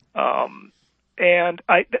 And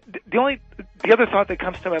the other thought that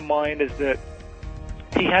comes to my mind is that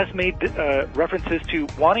he has made references to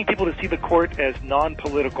wanting people to see the court as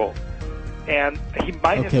non-political, and he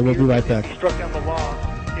might have we'll be right back. If he struck down the law,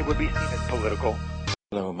 it would be seen as political.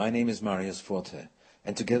 Hello, my name is Marius Forte,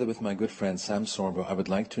 and together with my good friend Sam Sorbo, I would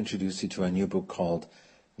like to introduce you to a new book called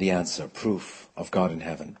The Answer, Proof of God in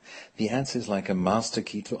Heaven. The Answer is like a master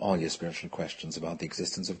key to all your spiritual questions about the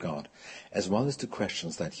existence of God, as well as to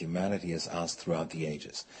questions that humanity has asked throughout the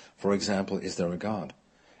ages. For example, is there a God?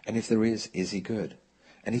 And if there is he good?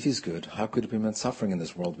 And if he's good, how could it prevent suffering in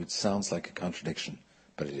this world, which sounds like a contradiction,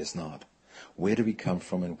 but it is not? Where do we come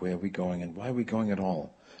from, and where are we going, and why are we going at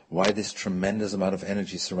all? Why this tremendous amount of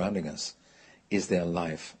energy surrounding us? Is there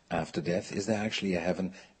life after death? Is there actually a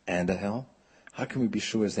heaven and a hell? How can we be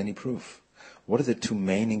sure as any proof? What are the two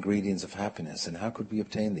main ingredients of happiness, and how could we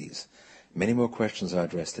obtain these? Many more questions are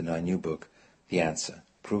addressed in our new book, The Answer,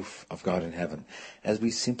 Proof of God in Heaven. As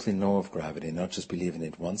we simply know of gravity, not just believe in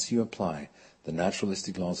it, once you apply the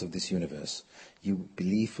naturalistic laws of this universe, you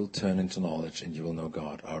belief will turn into knowledge and you will know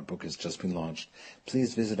God. Our book has just been launched.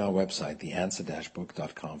 Please visit our website,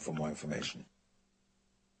 theanswer-book.com, for more information.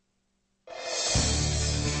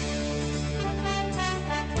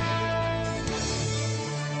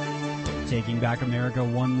 Taking back America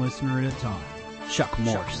one listener at a time. Chuck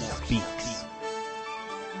Morse Speaks.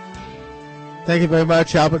 Thank you very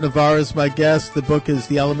much. Albert Navarra is my guest. The book is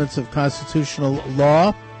The Elements of Constitutional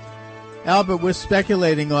Law. Albert, we're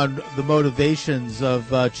speculating on the motivations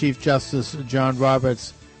of Chief Justice John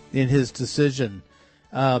Roberts in his decision.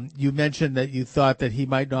 You mentioned that you thought that he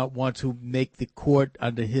might not want to make the court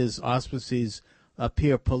under his auspices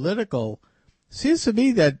appear political. Seems to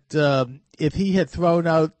me that if he had thrown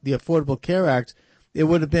out the Affordable Care Act, it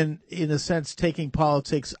would have been, in a sense, taking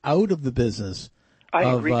politics out of the business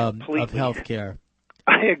of health care.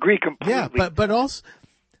 I agree completely. Yeah,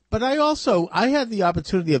 but I had the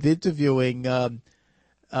opportunity of interviewing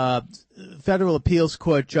Federal Appeals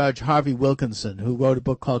Court Judge Harvey Wilkinson, who wrote a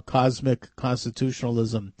book called Cosmic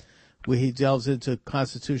Constitutionalism, where he delves into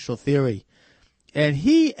constitutional theory. And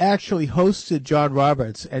he actually hosted John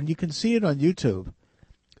Roberts, and you can see it on YouTube,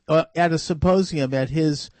 at a symposium at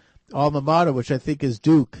his alma mater, which I think is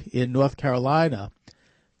Duke in North Carolina.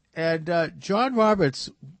 And John Roberts,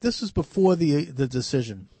 this was before the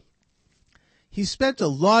decision. He spent a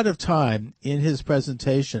lot of time in his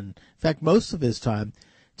presentation, in fact, most of his time,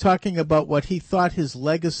 talking about what he thought his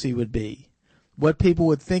legacy would be, what people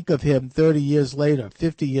would think of him 30 years later,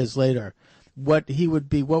 50 years later, what he would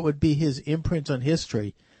be, what would be his imprint on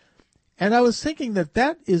history. And I was thinking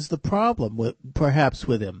that is the problem perhaps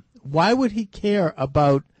with him. Why would he care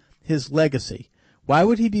about his legacy? Why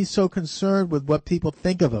would he be so concerned with what people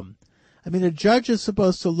think of him? I mean, a judge is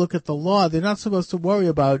supposed to look at the law. They're not supposed to worry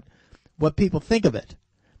about what people think of it.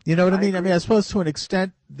 You know what I mean? I mean, I suppose to an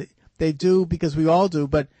extent they do, because we all do,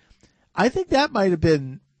 but I think that might have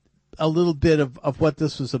been a little bit of what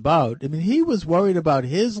this was about. I mean, he was worried about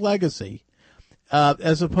his legacy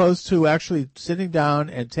as opposed to actually sitting down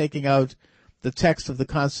and taking out the text of the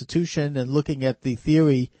Constitution and looking at the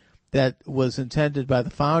theory that was intended by the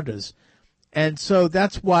founders. And so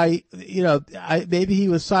that's why, maybe he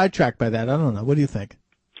was sidetracked by that. I don't know. What do you think?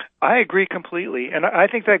 I agree completely. And I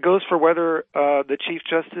think that goes for whether the Chief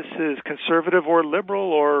Justice is conservative or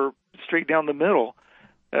liberal or straight down the middle.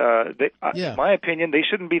 In my opinion, they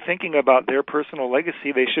shouldn't be thinking about their personal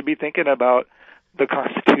legacy. They should be thinking about the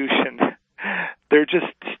Constitution. They're just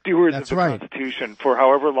stewards of the Constitution for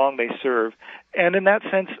however long they serve. And in that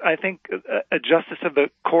sense, I think a justice of the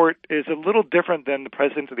court is a little different than the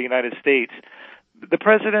President of the United States. The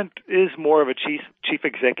President is more of a chief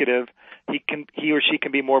executive. He or she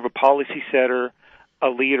can be more of a policy setter, a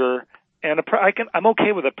leader, and I'm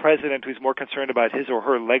okay with a president who's more concerned about his or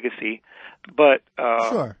her legacy, but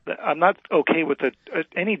I'm not okay with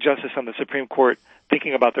any justice on the Supreme Court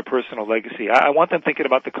thinking about their personal legacy. I want them thinking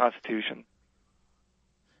about the Constitution.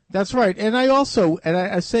 That's right. And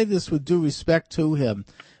I say this with due respect to him,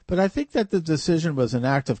 but I think that the decision was an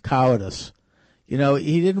act of cowardice. He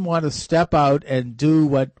didn't want to step out and do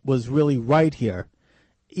what was really right here,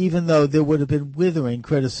 even though there would have been withering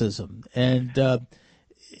criticism and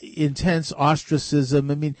intense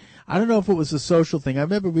ostracism. I mean, I don't know if it was a social thing. I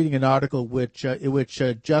remember reading an article in which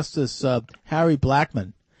Justice Harry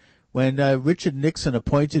Blackmun, when Richard Nixon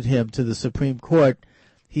appointed him to the Supreme Court,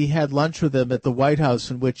 he had lunch with him at the White House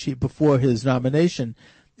before his nomination,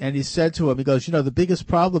 and he said to him, he goes, the biggest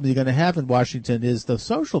problem you're going to have in Washington is the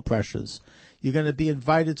social pressures. You're going to be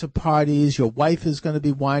invited to parties. Your wife is going to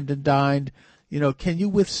be wined and dined. Can you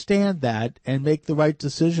withstand that and make the right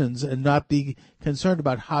decisions and not be concerned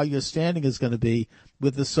about how your standing is going to be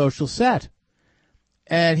with the social set?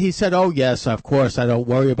 And he said, oh, yes, of course, I don't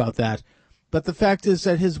worry about that. But the fact is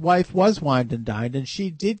that his wife was wined and dined, and she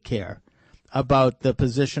did care about the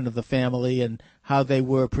position of the family and how they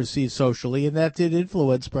were perceived socially, and that did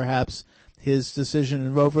influence, perhaps, his decision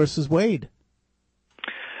in Roe versus Wade.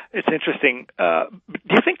 It's interesting. Do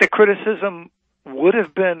you think the criticism would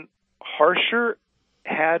have been harsher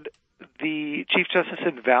had the Chief Justice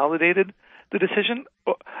invalidated the decision?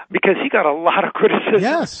 Because he got a lot of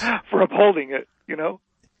criticism for upholding it,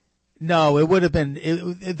 No, it would have been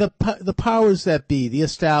the powers that be, the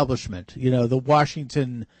establishment, the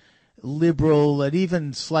Washington liberal and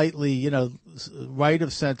even slightly, right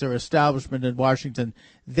of center establishment in Washington.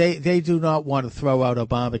 They do not want to throw out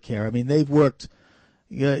Obamacare. I mean, they've worked,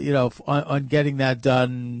 on getting that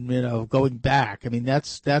done, going back. I mean,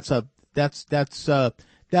 that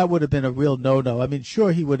would have been a real no-no. I mean,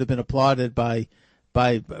 sure, he would have been applauded by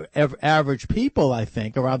average people, I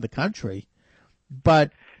think, around the country,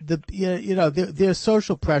 but there's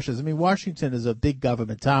social pressures. I mean, Washington is a big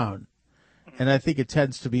government town, and I think it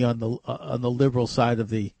tends to be on the liberal side of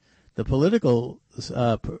the political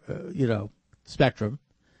spectrum.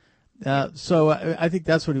 So I think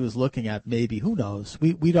that's what he was looking at. Maybe, who knows?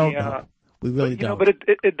 We don't know. We really don't. But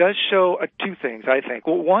it does show two things, I think.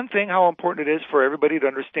 Well, one thing, how important it is for everybody to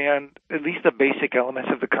understand at least the basic elements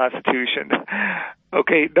of the Constitution.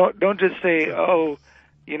 Okay, don't just say,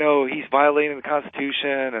 he's violating the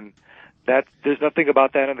Constitution and that there's nothing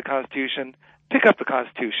about that in the Constitution. Pick up the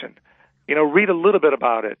Constitution. Read a little bit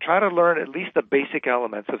about it. Try to learn at least the basic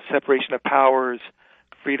elements of separation of powers,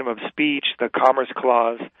 freedom of speech, the Commerce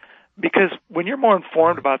Clause. Because when you're more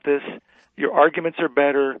informed about this, your arguments are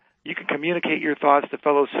better. You can communicate your thoughts to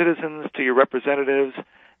fellow citizens, to your representatives.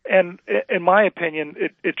 And in my opinion,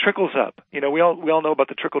 it trickles up. We all know about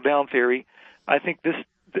the trickle-down theory. I think this,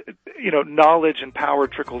 knowledge and power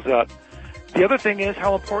trickles up. The other thing is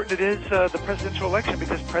how important it is, the presidential election,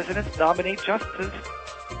 because presidents nominate justices.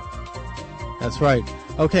 That's right.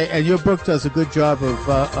 Okay, and your book does a good job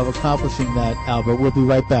of accomplishing that, Albert. We'll be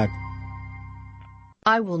right back.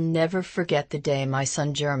 I will never forget the day my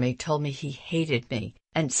son Jeremy told me he hated me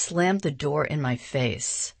and slammed the door in my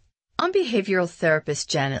face. I'm behavioral therapist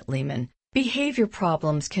Janet Lehman. Behavior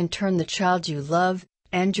problems can turn the child you love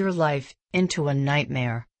and your life into a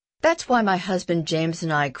nightmare. That's why my husband James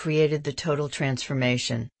and I created the Total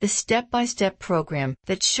Transformation, the step-by-step program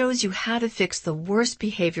that shows you how to fix the worst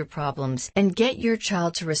behavior problems and get your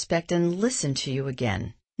child to respect and listen to you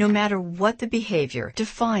again. No matter what the behavior,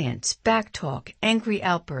 defiance, backtalk, angry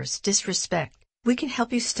outbursts, disrespect, we can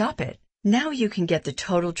help you stop it. Now you can get the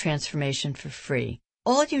Total Transformation for free.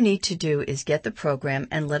 All you need to do is get the program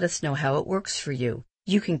and let us know how it works for you.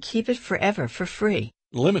 You can keep it forever for free.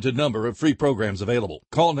 Limited number of free programs available.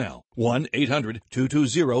 Call now.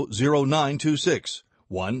 1-800-220-0926.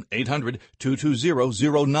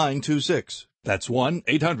 1-800-220-0926. That's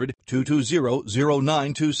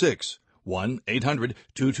 1-800-220-0926.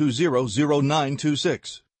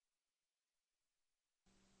 1-800-220-0926.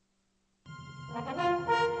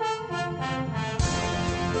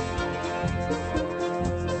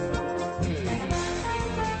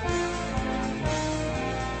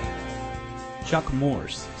 Chuck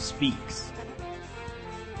Morse speaks.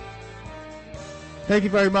 Thank you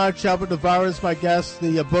very much. Albert Navarra is my guest.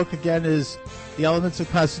 The book, again, is The Elements of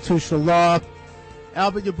Constitutional Law.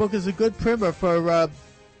 Albert, your book is a good primer for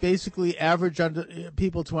basically average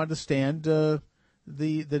people to understand the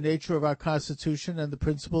nature of our Constitution and the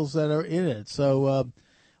principles that are in it. So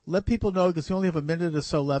let people know, because we only have a minute or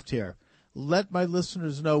so left here. Let my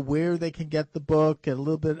listeners know where they can get the book and a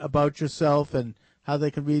little bit about yourself and how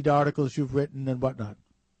they can read articles you've written and whatnot.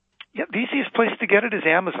 Yeah, the easiest place to get it is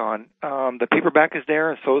Amazon. The paperback is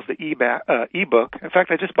there, and so is the ebook. In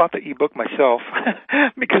fact, I just bought the ebook myself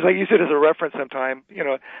because I use it as a reference sometime.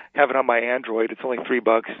 Have it on my Android. It's only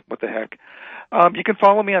 $3. What the heck? You can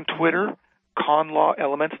follow me on Twitter,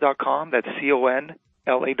 conlawelements.com. That's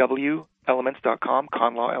CONLAW elements.com,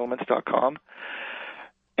 conlawelements.com.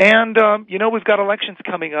 And, we've got elections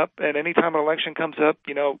coming up, and anytime an election comes up,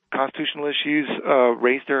 constitutional issues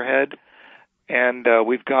raise their head. And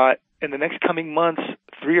we've got, in the next coming months,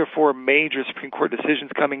 3 or 4 major Supreme Court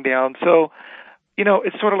decisions coming down. So,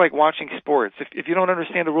 it's sort of like watching sports. If you don't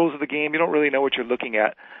understand the rules of the game, you don't really know what you're looking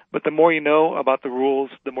at. But the more you know about the rules,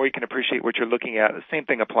 the more you can appreciate what you're looking at. The same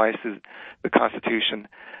thing applies to the Constitution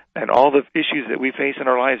and all the issues that we face in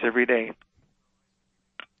our lives every day.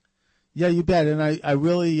 Yeah, you bet. And I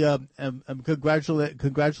really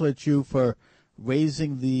congratulate you for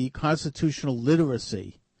raising the constitutional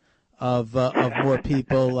literacy of more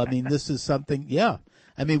people. I mean, this is something, I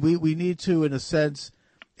mean, we need to, in a sense,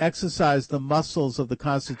 exercise the muscles of the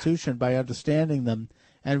Constitution by understanding them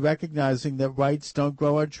and recognizing that rights don't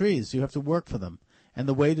grow on trees. You have to work for them. And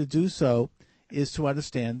the way to do so is to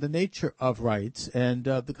understand the nature of rights. And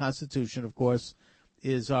the Constitution, of course,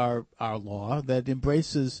 is our law that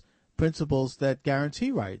embraces principles that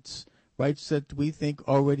guarantee rights that we think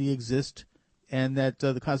already exist, and that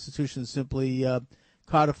the Constitution simply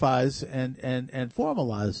codifies and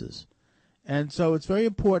formalizes. And so it's very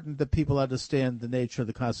important that people understand the nature of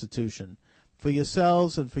the Constitution. For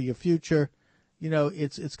yourselves and for your future,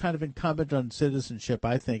 it's kind of incumbent on citizenship,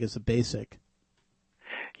 I think, as a basic.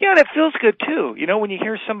 Yeah, and it feels good, too. When you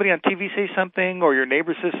hear somebody on TV say something or your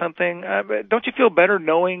neighbor says something, don't you feel better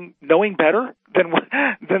knowing better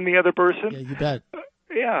than the other person? Yeah, you bet.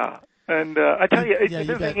 Yeah. And I tell you,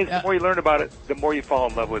 the thing is, the more you learn about it, the more you fall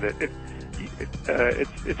in love with it.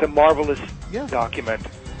 It's a marvelous document,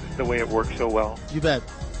 the way it works so well. You bet.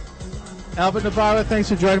 Albert Navarra, thanks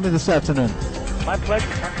for joining me this afternoon. My pleasure.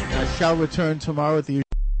 I shall return tomorrow with the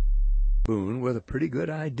Boone with a pretty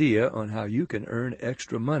good idea on how you can earn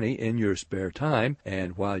extra money in your spare time,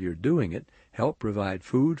 and while you're doing it, help provide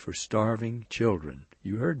food for starving children.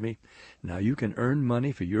 You heard me. Now you can earn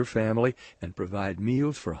money for your family and provide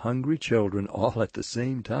meals for hungry children all at the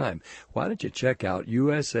same time. Why don't you check out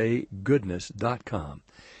usagoodness.com?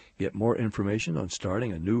 Get more information on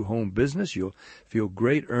starting a new home business. You'll feel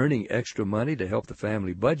great earning extra money to help the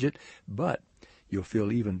family budget, but you'll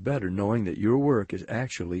feel even better knowing that your work is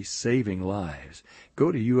actually saving lives.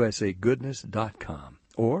 Go to usagoodness.com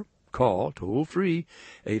or call toll-free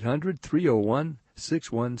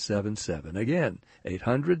 800-301-6177. Again,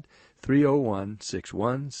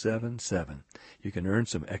 800-301-6177. You can earn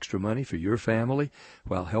some extra money for your family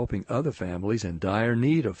while helping other families in dire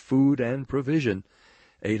need of food and provision.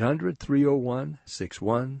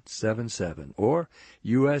 800-301-6177 or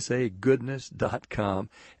usagoodness.com,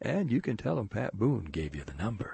 and you can tell them Pat Boone gave you the number.